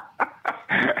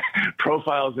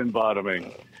 Profiles in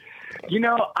bottoming. You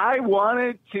know, I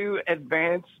wanted to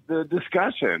advance the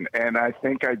discussion, and I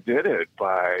think I did it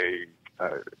by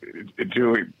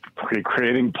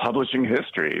creating publishing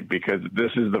history, because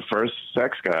this is the first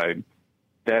sex guide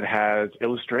that has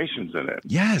illustrations in it.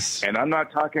 Yes. And I'm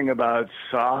not talking about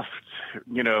soft,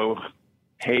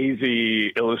 hazy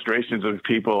illustrations of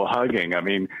people hugging. I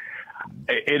mean,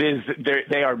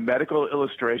 they are medical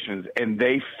illustrations, and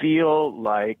they feel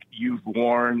like you've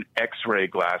worn X-ray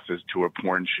glasses to a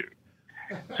porn shoot.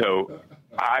 So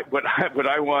what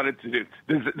I wanted to do,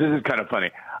 this is kind of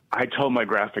funny. I told my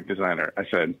graphic designer, I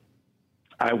said,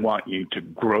 I want you to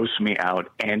gross me out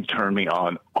and turn me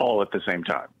on all at the same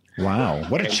time. Wow,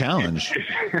 what a challenge.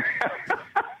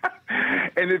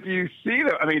 And if you see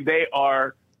them, I mean,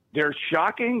 they're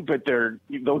shocking, but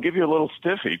they'll give you a little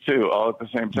stiffy too, all at the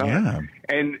same time. Yeah.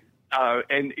 And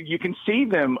And you can see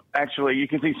them, actually, you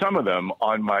can see some of them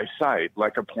on my site,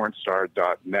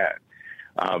 likeapornstar.net.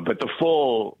 But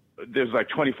there's like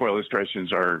 24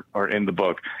 illustrations are in the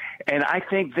book. And I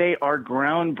think they are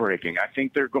groundbreaking. I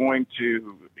think they're going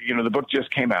to, the book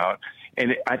just came out,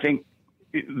 and I think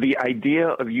the idea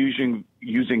of using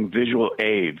visual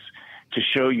aids to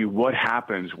show you what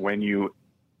happens when you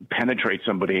penetrate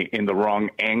somebody in the wrong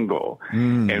angle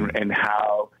and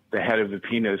how the head of the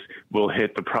penis will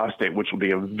hit the prostate, which will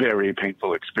be a very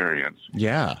painful experience.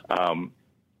 Yeah.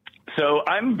 So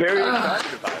I'm very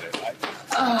excited about it.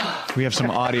 We have some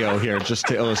audio here just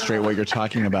to illustrate what you're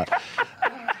talking about.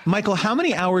 Michael, how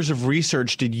many hours of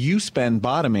research did you spend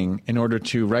bottoming in order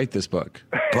to write this book?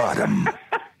 Bottom.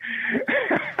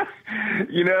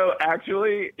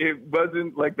 Actually, it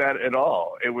wasn't like that at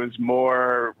all. It was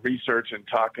more research and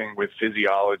talking with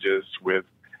physiologists, with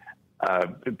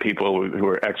people who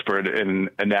are expert in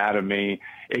anatomy.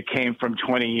 It came from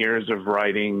 20 years of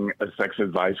writing a sex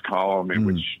advice column in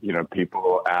which,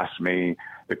 people ask me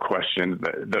the question,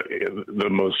 the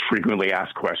most frequently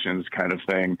asked questions kind of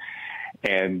thing.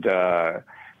 And,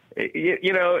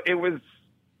 it was,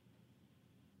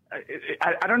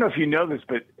 I don't know if you know this,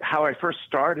 but how I first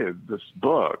started this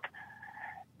book,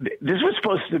 this was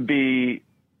supposed to be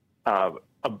a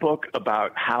book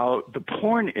about how the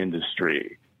porn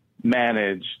industry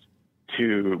managed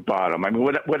to bottom. I mean,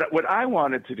 what I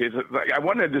wanted to do is I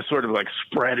wanted this sort of like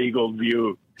spread eagle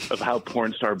view of how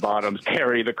porn star bottoms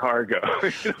carry the cargo.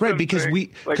 Right, because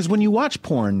when you watch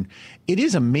porn, it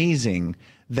is amazing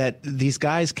that these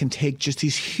guys can take just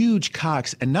these huge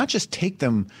cocks and not just take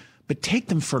them, but take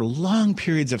them for long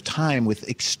periods of time with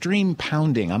extreme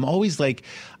pounding. I'm always like,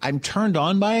 I'm turned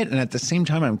on by it, and at the same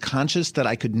time, I'm conscious that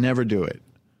I could never do it.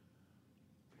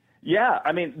 Yeah,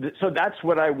 I mean, so that's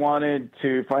what I wanted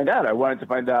to find out. I wanted to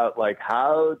find out, like,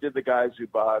 how did the guys who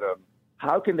bottom,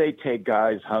 how can they take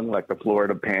guys hung like the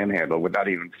Florida Panhandle without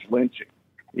even flinching?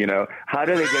 How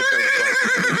do they get those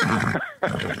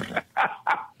guys?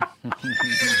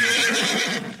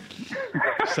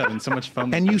 Having so much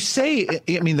fun. And you say,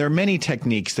 there are many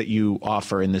techniques that you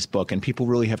offer in this book, and people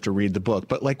really have to read the book.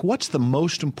 But what's the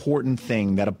most important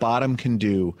thing that a bottom can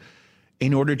do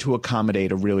in order to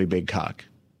accommodate a really big cock?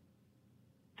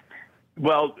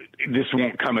 Well, this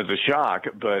won't come as a shock,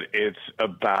 but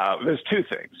there's two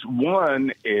things.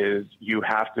 One is you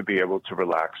have to be able to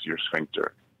relax your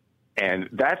sphincter. And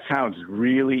that sounds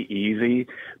really easy,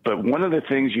 but one of the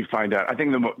things you find out, I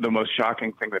think the most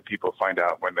shocking thing that people find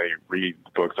out when they read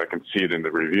the books, I can see it in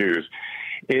the reviews,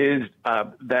 is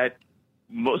that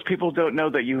most people don't know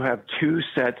that you have two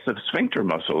sets of sphincter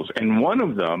muscles, and one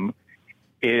of them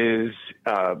is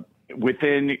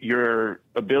within your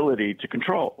ability to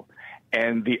control.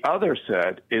 And the other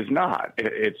set is not.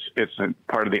 It's a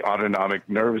part of the autonomic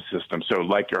nervous system. So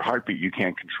like your heartbeat, you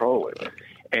can't control it.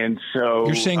 And so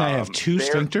you're saying I have two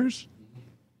sphincters?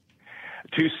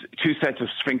 Two sets of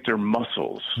sphincter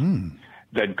muscles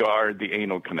that guard the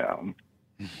anal canal.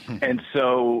 And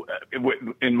so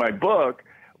in my book,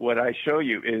 what I show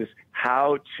you is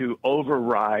how to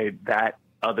override that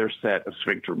other set of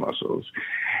sphincter muscles.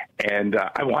 And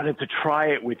I wanted to try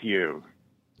it with you.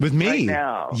 With me? Right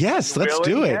now. Yes, let's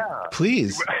do it. Yeah.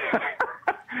 Please.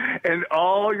 And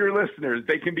all your listeners,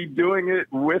 they can be doing it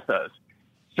with us.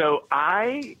 So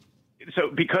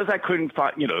because I couldn't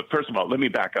find, first of all, let me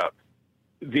back up.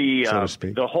 The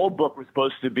whole book was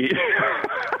supposed to be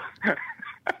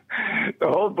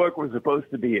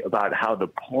about how the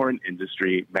porn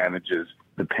industry manages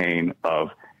the pain of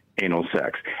anal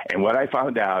sex. And what I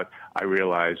found out, I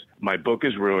realized my book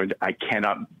is ruined. I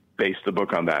cannot base the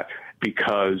book on that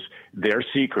because their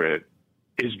secret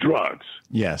is drugs.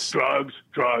 Yes. Drugs.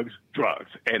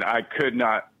 And I could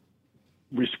not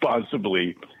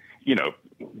responsibly,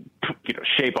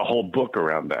 shape a whole book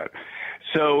around that.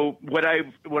 So what I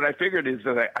figured is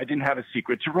that I didn't have a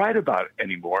secret to write about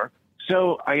anymore.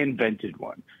 So I invented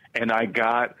one, and I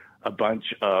got a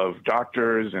bunch of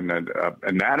doctors and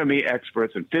anatomy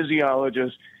experts and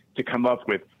physiologists to come up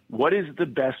with what is the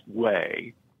best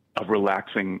way of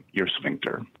relaxing your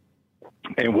sphincter.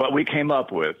 And what we came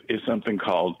up with is something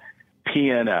called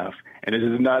PNF, and this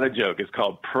is not a joke. It's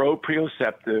called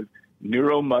proprioceptive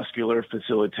neuromuscular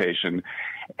facilitation.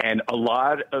 And a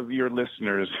lot of your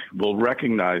listeners will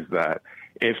recognize that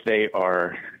if they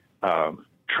are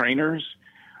trainers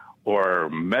or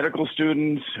medical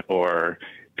students or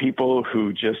people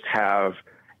who just have,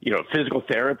 physical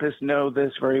therapists know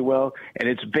this very well. And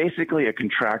it's basically a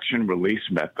contraction release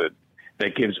method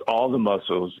that gives all the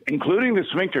muscles, including the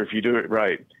sphincter, if you do it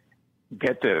right,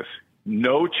 get this,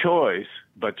 no choice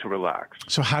but to relax.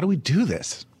 So how do we do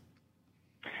this?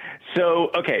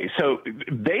 So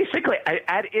basically,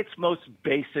 at its most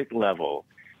basic level,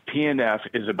 PNF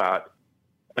is about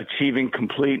achieving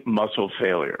complete muscle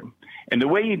failure. And the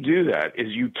way you do that is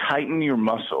you tighten your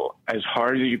muscle as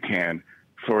hard as you can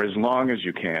for as long as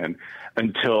you can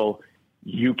until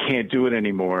you can't do it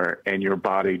anymore and your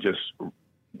body just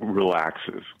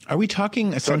relaxes. Are we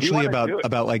talking essentially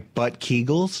about like butt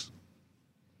Kegels?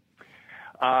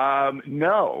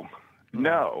 No,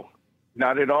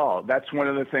 not at all. That's one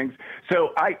of the things.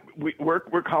 So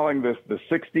we're calling this the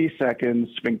 60-second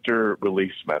sphincter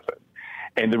release method.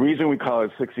 And the reason we call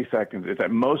it 60 seconds is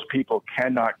that most people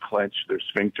cannot clench their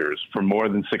sphincters for more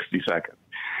than 60 seconds.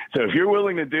 So if you're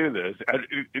willing to do this,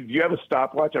 do you have a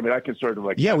stopwatch? I mean, I can sort of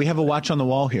like... Yeah, we have a watch on the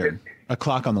wall here, a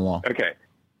clock on the wall. Okay.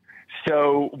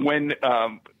 So when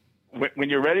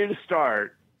you're ready to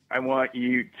start, I want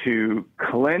you to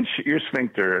clench your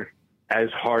sphincter as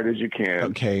hard as you can.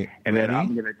 Okay. And ready? then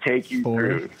I'm going to take you 4,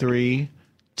 through. 3,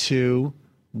 2,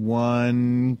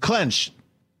 1, clench.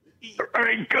 All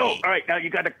right, go. All right, now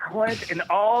you got to clench, and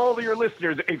all your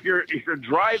listeners, if you're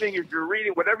driving, if you're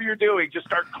reading, whatever you're doing, just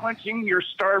start clenching your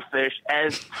starfish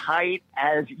as tight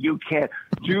as you can.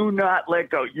 Do not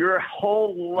let go. Your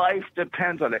whole life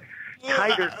depends on it.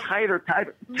 Tighter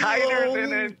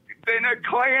than a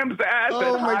clam's ass.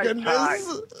 Oh my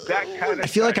goodness! That kind of. I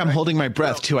feel like I'm holding my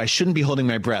breath too. I shouldn't be holding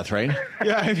my breath, right?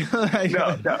 Yeah, I feel like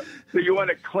no. So you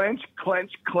want to clench.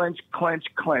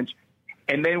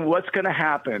 And then what's going to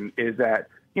happen is that,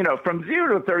 from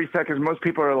 0 to 30 seconds, most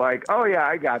people are like, oh, yeah,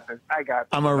 I got this.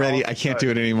 I'm already, I can't do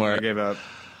it anymore. I gave up.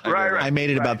 Right. I made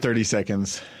it about 30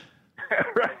 seconds.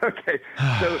 Right. Okay.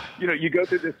 So, you go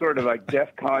through this sort of like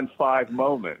DEFCON 5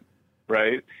 moment,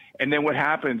 right? And then what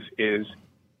happens is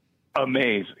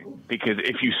amazing, because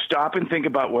if you stop and think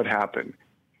about what happened,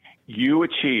 you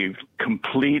achieved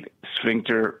complete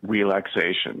sphincter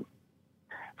relaxation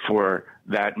for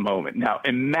that moment. Now,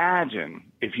 imagine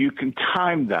if you can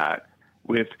time that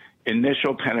with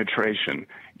initial penetration,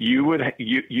 you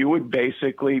would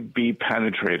basically be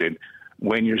penetrated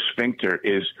when your sphincter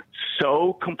is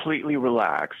so completely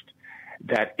relaxed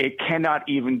that it cannot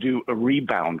even do a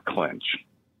rebound clench.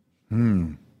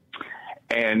 And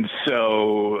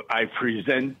so I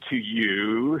present to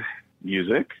you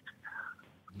music,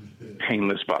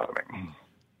 Painless Bottoming.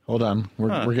 Hold on.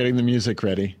 We're getting the music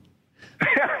ready.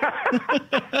 Turn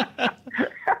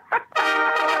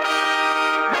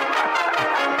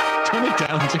it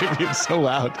down, JP. It's so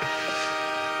loud.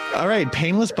 All right,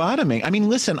 painless bottoming. I mean,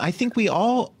 listen, I think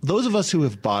those of us who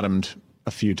have bottomed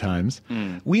a few times,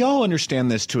 we all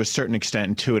understand this to a certain extent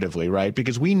intuitively, right?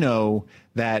 Because we know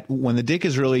that when the dick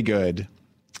is really good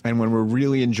and when we're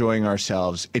really enjoying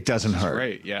ourselves, it doesn't hurt.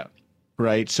 Right, yeah.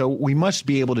 Right? So we must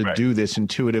be able to do this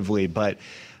intuitively, but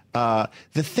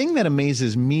the thing that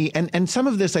amazes me, and some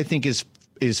of this I think is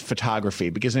photography,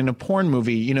 because in a porn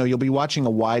movie, you'll be watching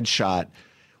a wide shot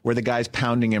where the guy's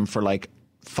pounding him for like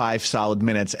 5 solid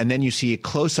minutes, and then you see a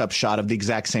close-up shot of the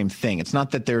exact same thing. It's not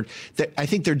that I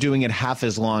think they're doing it half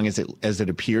as long as it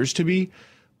appears to be,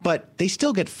 but they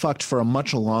still get fucked for a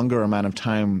much longer amount of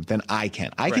time than I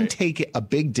can. I can take a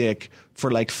big dick for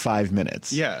like 5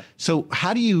 minutes. Yeah. So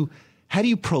how do you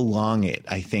prolong it,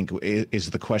 I think,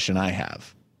 is the question I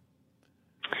have.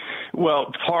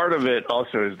 Well, part of it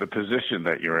also is the position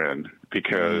that you're in,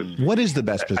 because what is the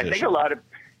best position? I think a lot of,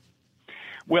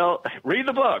 well, read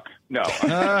the book. No,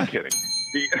 I'm kidding.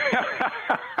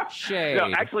 Shade. No,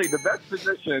 actually, the best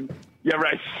position. Yeah,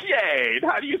 right. Shade.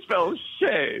 How do you spell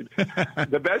shade?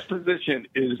 The best position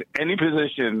is any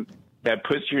position that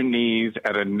puts your knees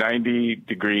at a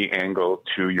 90-degree angle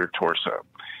to your torso.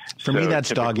 For me, that's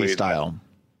doggy style.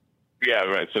 Yeah,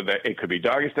 right. So that it could be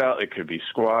doggy style. It could be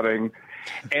squatting.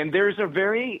 And there's a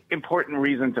very important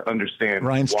reason to understand.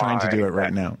 Ryan's trying to do it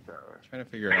right now. Trying to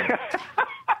figure out.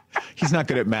 He's not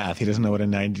good at math. He doesn't know what a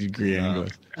 90-degree angle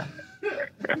is.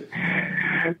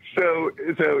 So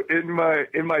in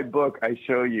my book, I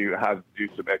show you how to do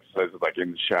some exercises like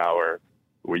in the shower,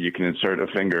 where you can insert a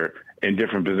finger in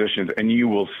different positions, and you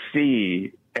will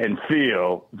see and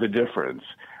feel the difference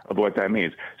of what that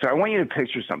means. So I want you to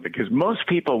picture something, because most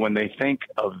people, when they think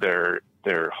of their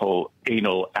whole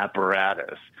anal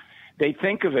apparatus, they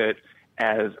think of it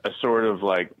as a sort of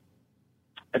like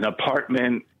an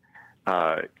apartment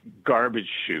garbage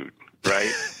chute, right?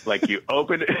 Like you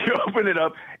open it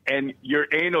up, and your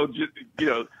anal just,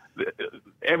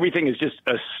 everything is just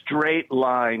a straight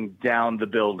line down the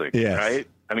building, right?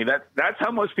 I mean, that's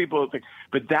how most people think,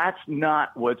 but that's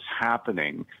not what's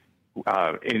happening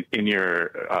in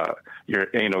your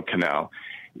anal canal.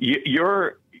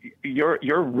 Your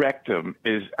your rectum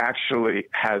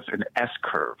has an S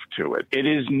curve to it. It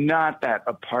is not that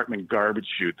apartment garbage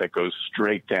chute that goes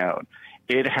straight down.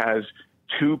 It has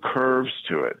two curves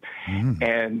to it.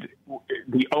 And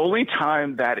the only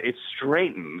time that it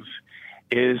straightens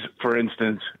is, for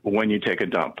instance, when you take a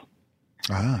dump.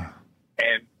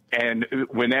 And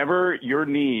whenever your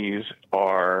knees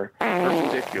are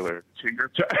perpendicular to your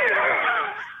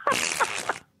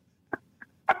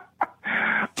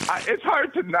it's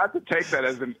hard not to take that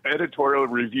as an editorial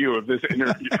review of this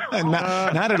interview.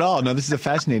 Not at all. No, this is a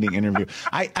fascinating interview.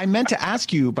 I meant to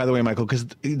ask you, by the way, Michael, because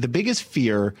the biggest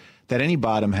fear that any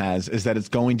bottom has is that it's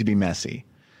going to be messy.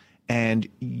 And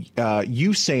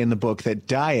you say in the book that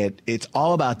it's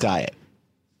all about diet.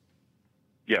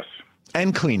 Yes.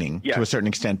 And cleaning to a certain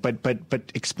extent.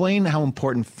 But explain how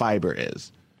important fiber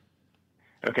is.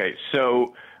 Okay,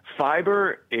 so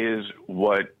fiber is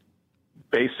what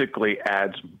basically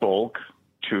adds bulk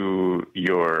to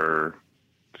your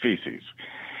feces.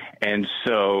 And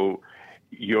so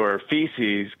your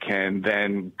feces can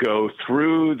then go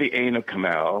through the anal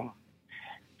canal,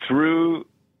 through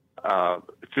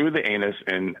the anus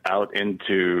and out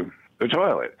into the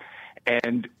toilet.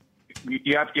 And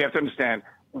you have to understand,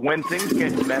 when things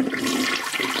get messy,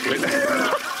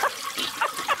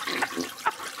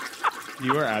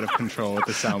 you are out of control with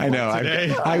the sound. I know.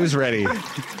 Today. I was ready.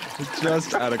 It's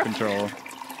just out of control.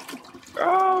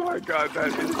 Oh my God, that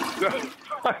is so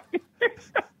funny.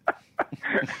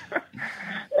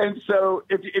 And so,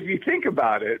 if you think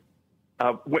about it,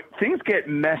 things get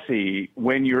messy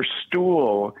when your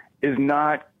stool is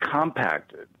not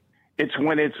compacted. It's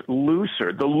when it's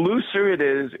looser. The looser it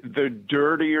is, the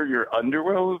dirtier your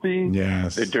underwear will be.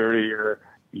 Yes. The dirtier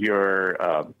your,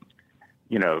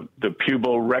 the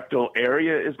puborectal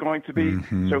area is going to be.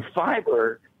 Mm-hmm. So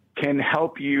fiber can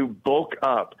help you bulk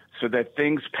up so that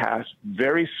things pass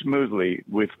very smoothly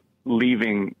with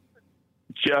leaving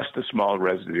just a small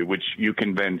residue, which you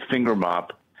can then finger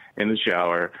mop in the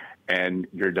shower and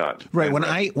you're done. Right. When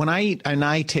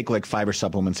I take like fiber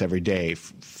supplements every day,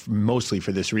 mostly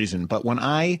for this reason. But when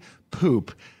I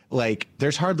poop, like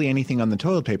there's hardly anything on the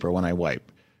toilet paper when I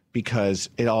wipe because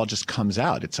it all just comes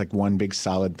out. It's like one big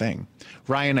solid thing.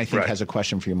 Ryan, I think, has a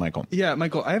question for you, Michael. Yeah,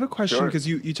 Michael, I have a question because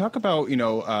you talk about,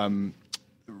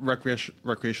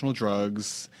 recreational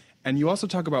drugs, and you also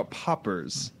talk about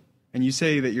poppers, and you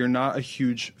say that you're not a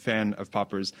huge fan of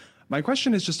poppers. My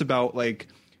question is just about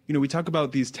we talk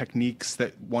about these techniques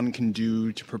that one can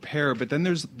do to prepare, but then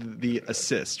there's the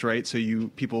assist, right? So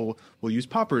people will use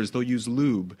poppers, they'll use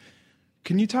lube.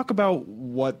 Can you talk about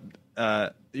what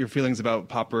your feelings about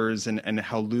poppers and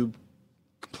how lube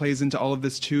plays into all of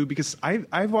this too? Because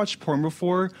I've watched porn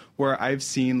before where I've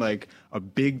seen like a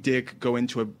big dick go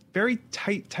into a very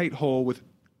tight hole with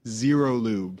zero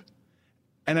lube,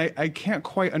 and I can't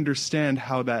quite understand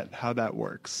how that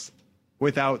works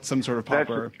without some sort of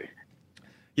popper.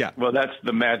 Yeah. Well, that's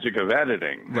the magic of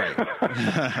editing. Right.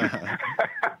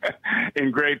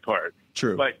 In great part.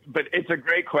 True. But it's a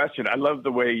great question. I love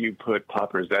the way you put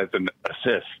poppers as an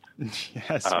assist.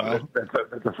 Yes. That's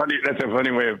a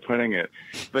funny way of putting it.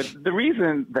 But the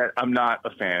reason that I'm not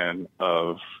a fan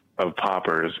of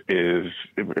poppers is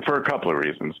for a couple of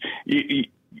reasons.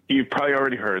 You've probably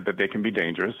already heard that they can be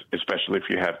dangerous, especially if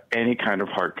you have any kind of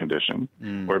heart condition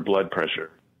or blood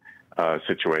pressure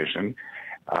situation.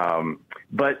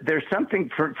 But there's something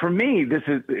for me,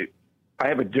 I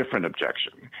have a different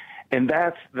objection. And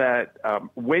that's that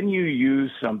when you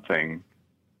use something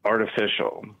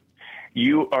artificial,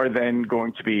 you are then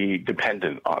going to be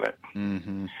dependent on it.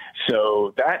 Mm-hmm.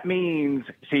 So that means,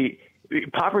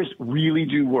 poppers really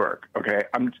do work. Okay.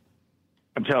 I'm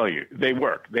telling you, they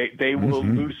work. They will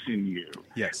loosen you.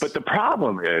 Yes. But the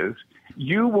problem is,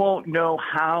 you won't know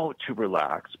how to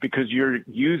relax because you're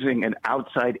using an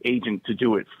outside agent to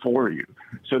do it for you.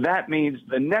 So that means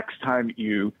the next time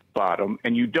you bottom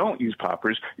and you don't use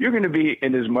poppers, you're going to be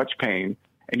in as much pain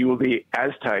and you will be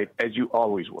as tight as you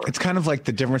always were. It's kind of like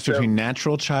the difference between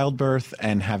natural childbirth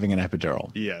and having an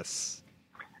epidural. Yes.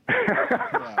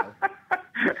 Wow.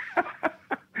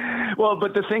 Well,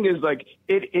 but the thing is,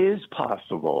 it is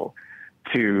possible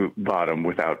to bottom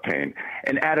without pain.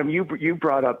 And Adam, you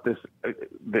brought up this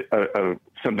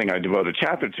something I devote a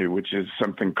chapter to, which is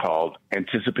something called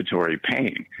anticipatory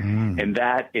pain, and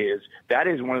that is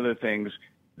one of the things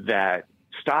that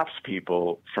stops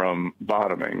people from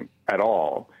bottoming at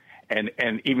all. And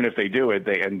even if they do it,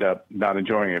 they end up not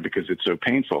enjoying it because it's so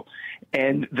painful.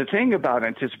 And the thing about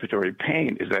anticipatory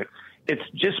pain is that it's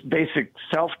just basic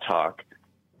self-talk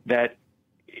that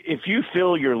if you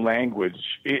fill your language,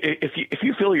 if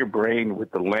you fill your brain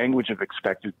with the language of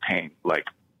expected pain, like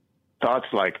Thoughts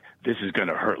like, this is going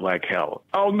to hurt like hell.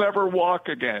 I'll never walk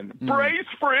again. Brace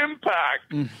for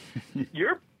impact.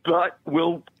 Your butt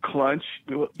will clench.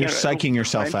 You're psyching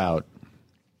yourself out.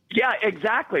 Yeah,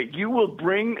 exactly. You will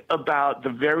bring about the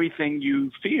very thing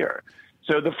you fear.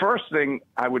 So the first thing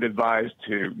I would advise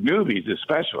to newbies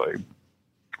especially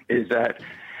is that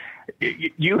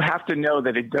you have to know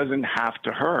that it doesn't have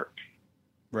to hurt.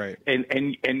 Right.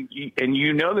 And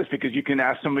you know this because you can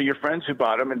ask some of your friends who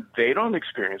bottom and they don't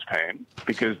experience pain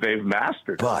because they've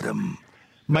mastered it. Bottom.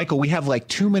 Michael, we have like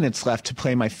 2 minutes left to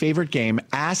play my favorite game,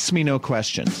 Ask Me No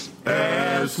Questions.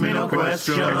 Ask me no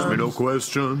questions. Ask me no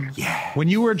questions. Yeah. When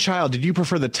you were a child, did you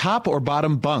prefer the top or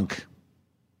bottom bunk?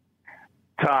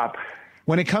 Top.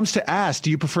 When it comes to ass, do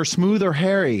you prefer smooth or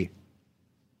hairy?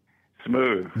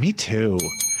 Smooth. Me too.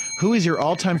 Who is your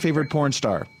all-time favorite porn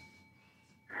star?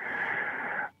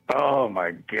 Oh,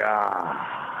 my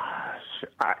gosh.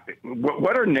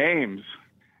 What are names?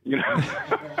 You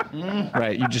know?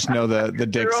 Right, you just know the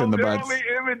dicks and the they're butts. only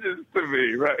images to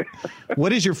me, right?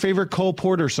 What is your favorite Cole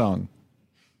Porter song?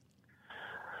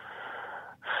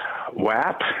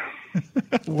 WAP.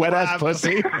 Wet ass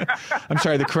pussy. I'm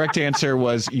sorry, the correct answer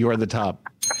was you're the top.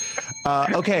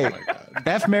 Okay,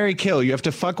 F, marry, kill. You have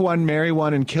to fuck one, marry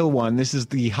one, and kill one. This is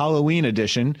the Halloween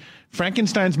edition.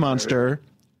 Frankenstein's monster,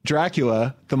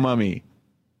 Dracula, the mummy.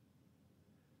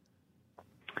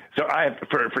 So I have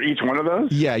for each one of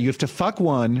those? Yeah, you have to fuck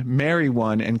one, marry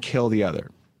one, and kill the other.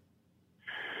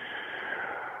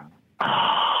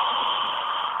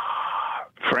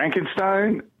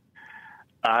 Frankenstein,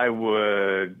 I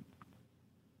would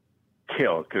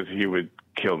kill because he would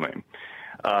kill me.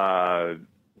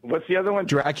 What's the other one?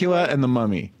 Dracula and the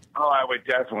mummy. Oh, I would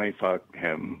definitely fuck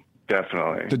him.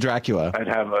 Definitely. The Dracula.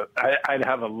 I'd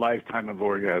have a lifetime of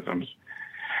orgasms.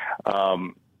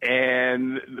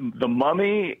 And the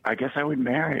mummy, I guess I would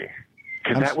marry.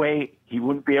 Because that way he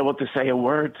wouldn't be able to say a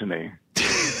word to me.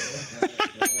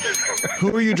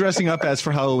 Who are you dressing up as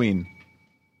for Halloween?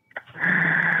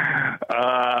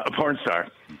 A porn star.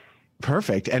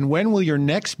 Perfect. And when will your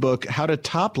next book, How to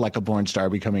Top Like a Porn Star,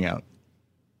 be coming out?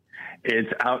 It's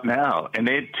out now, and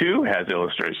it too has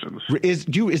illustrations. Is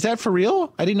that for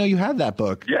real? I didn't know you had that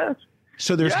book. Yes.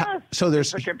 So there's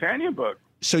it's a companion book.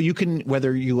 So you can,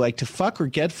 whether you like to fuck or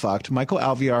get fucked, Michael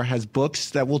Alvear has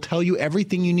books that will tell you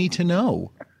everything you need to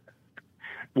know.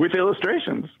 With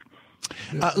illustrations.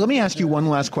 Let me ask you one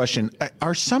last question.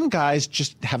 Are some guys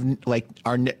just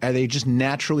are they just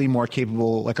naturally more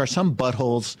capable? Like, are some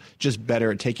buttholes just better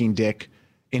at taking dick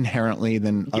inherently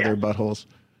than other buttholes?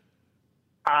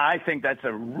 I think that's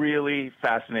a really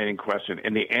fascinating question.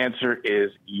 And the answer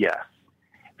is yes.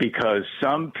 Because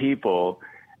some people,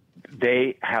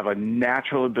 they have a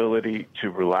natural ability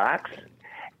to relax.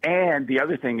 And the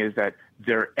other thing is that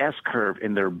their S-curve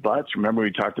in their butts, remember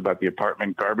we talked about the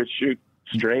apartment garbage chute?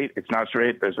 Straight. It's not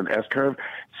straight. There's an S-curve.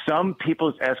 Some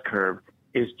people's S-curve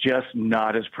is just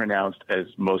not as pronounced as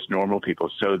most normal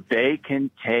people. So they can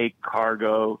take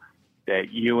cargo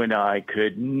that you and I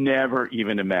could never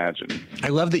even imagine. I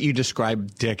love that you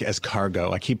describe dick as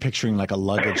cargo. I keep picturing like a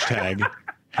luggage tag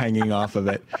hanging off of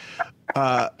it.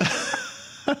 Yeah,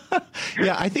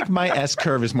 I think my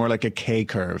S-curve is more like a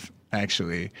K-curve,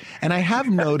 actually. And I have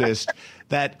noticed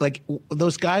that, like,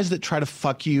 those guys that try to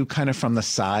fuck you kind of from the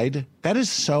side, that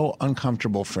is so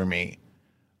uncomfortable for me.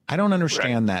 I don't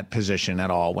understand that position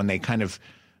at all when they kind of,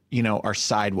 are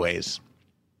sideways.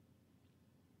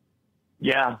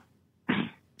 Yeah.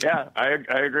 Yeah, I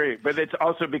agree. But it's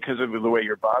also because of the way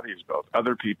your body is built.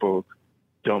 Other people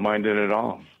don't mind it at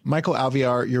all. Michael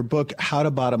Alvear, your book, How to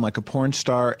Bottom Like a Porn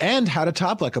Star and How to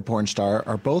Top Like a Porn Star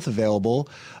are both available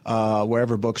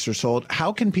wherever books are sold.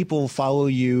 How can people follow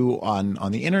you on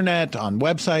the internet, on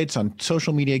websites, on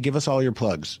social media? Give us all your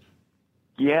plugs.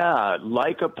 Yeah,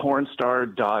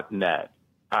 likeapornstar.net.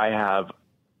 I have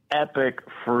epic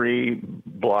free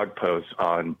blog posts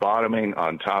on bottoming,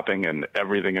 on topping, and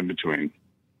everything in between.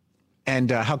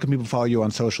 And how can people follow you on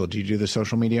social? Do you do the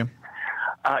social media?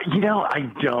 I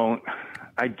don't.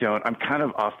 I'm kind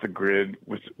of off the grid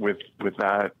with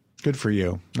that. Good for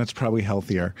you. That's probably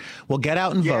healthier. Well, get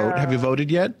out and vote. Have you voted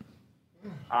yet?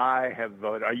 I have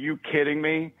voted. Are you kidding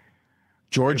me?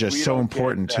 Georgia's so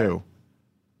important, too.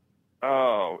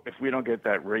 Oh, if we don't get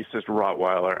that racist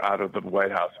Rottweiler out of the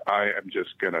White House, I am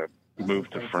just going to move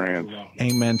to France.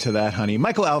 Amen to that, honey.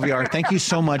 Michael Alvear, thank you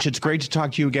so much. It's great to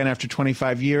talk to you again after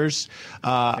 25 years.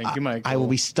 Thank you, Michael. I will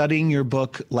be studying your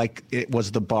book like it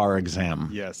was the bar exam.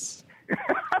 Yes.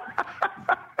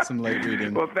 Some late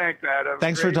reading. Well, thanks, Adam.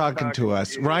 Thanks for talking to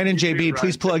us. Ryan and JB,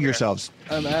 please plug yourselves.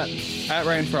 I'm at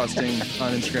Ryan Frosting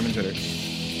on Instagram and Twitter.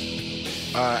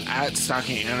 at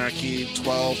Stocking Anarchy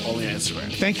 12 only on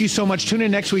Instagram. Thank you so much. Tune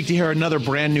in next week to hear another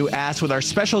brand new ass with our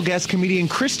special guest comedian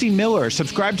Christy Miller.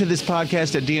 Subscribe to this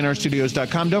podcast at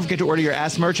dnrstudios.com. Don't forget to order your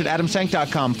ass merch at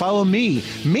adamsank.com. Follow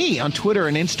me on Twitter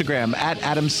and Instagram at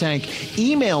adamsank.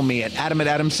 Email me at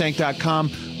adam@adamsank.com.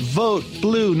 Vote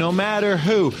blue no matter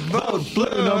who. Vote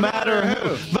blue no matter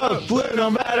who. Vote blue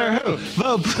no matter who.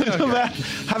 Vote blue no matter.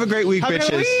 Have a great week,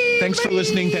 bitches. Thanks for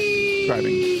listening. Thanks for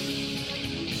subscribing.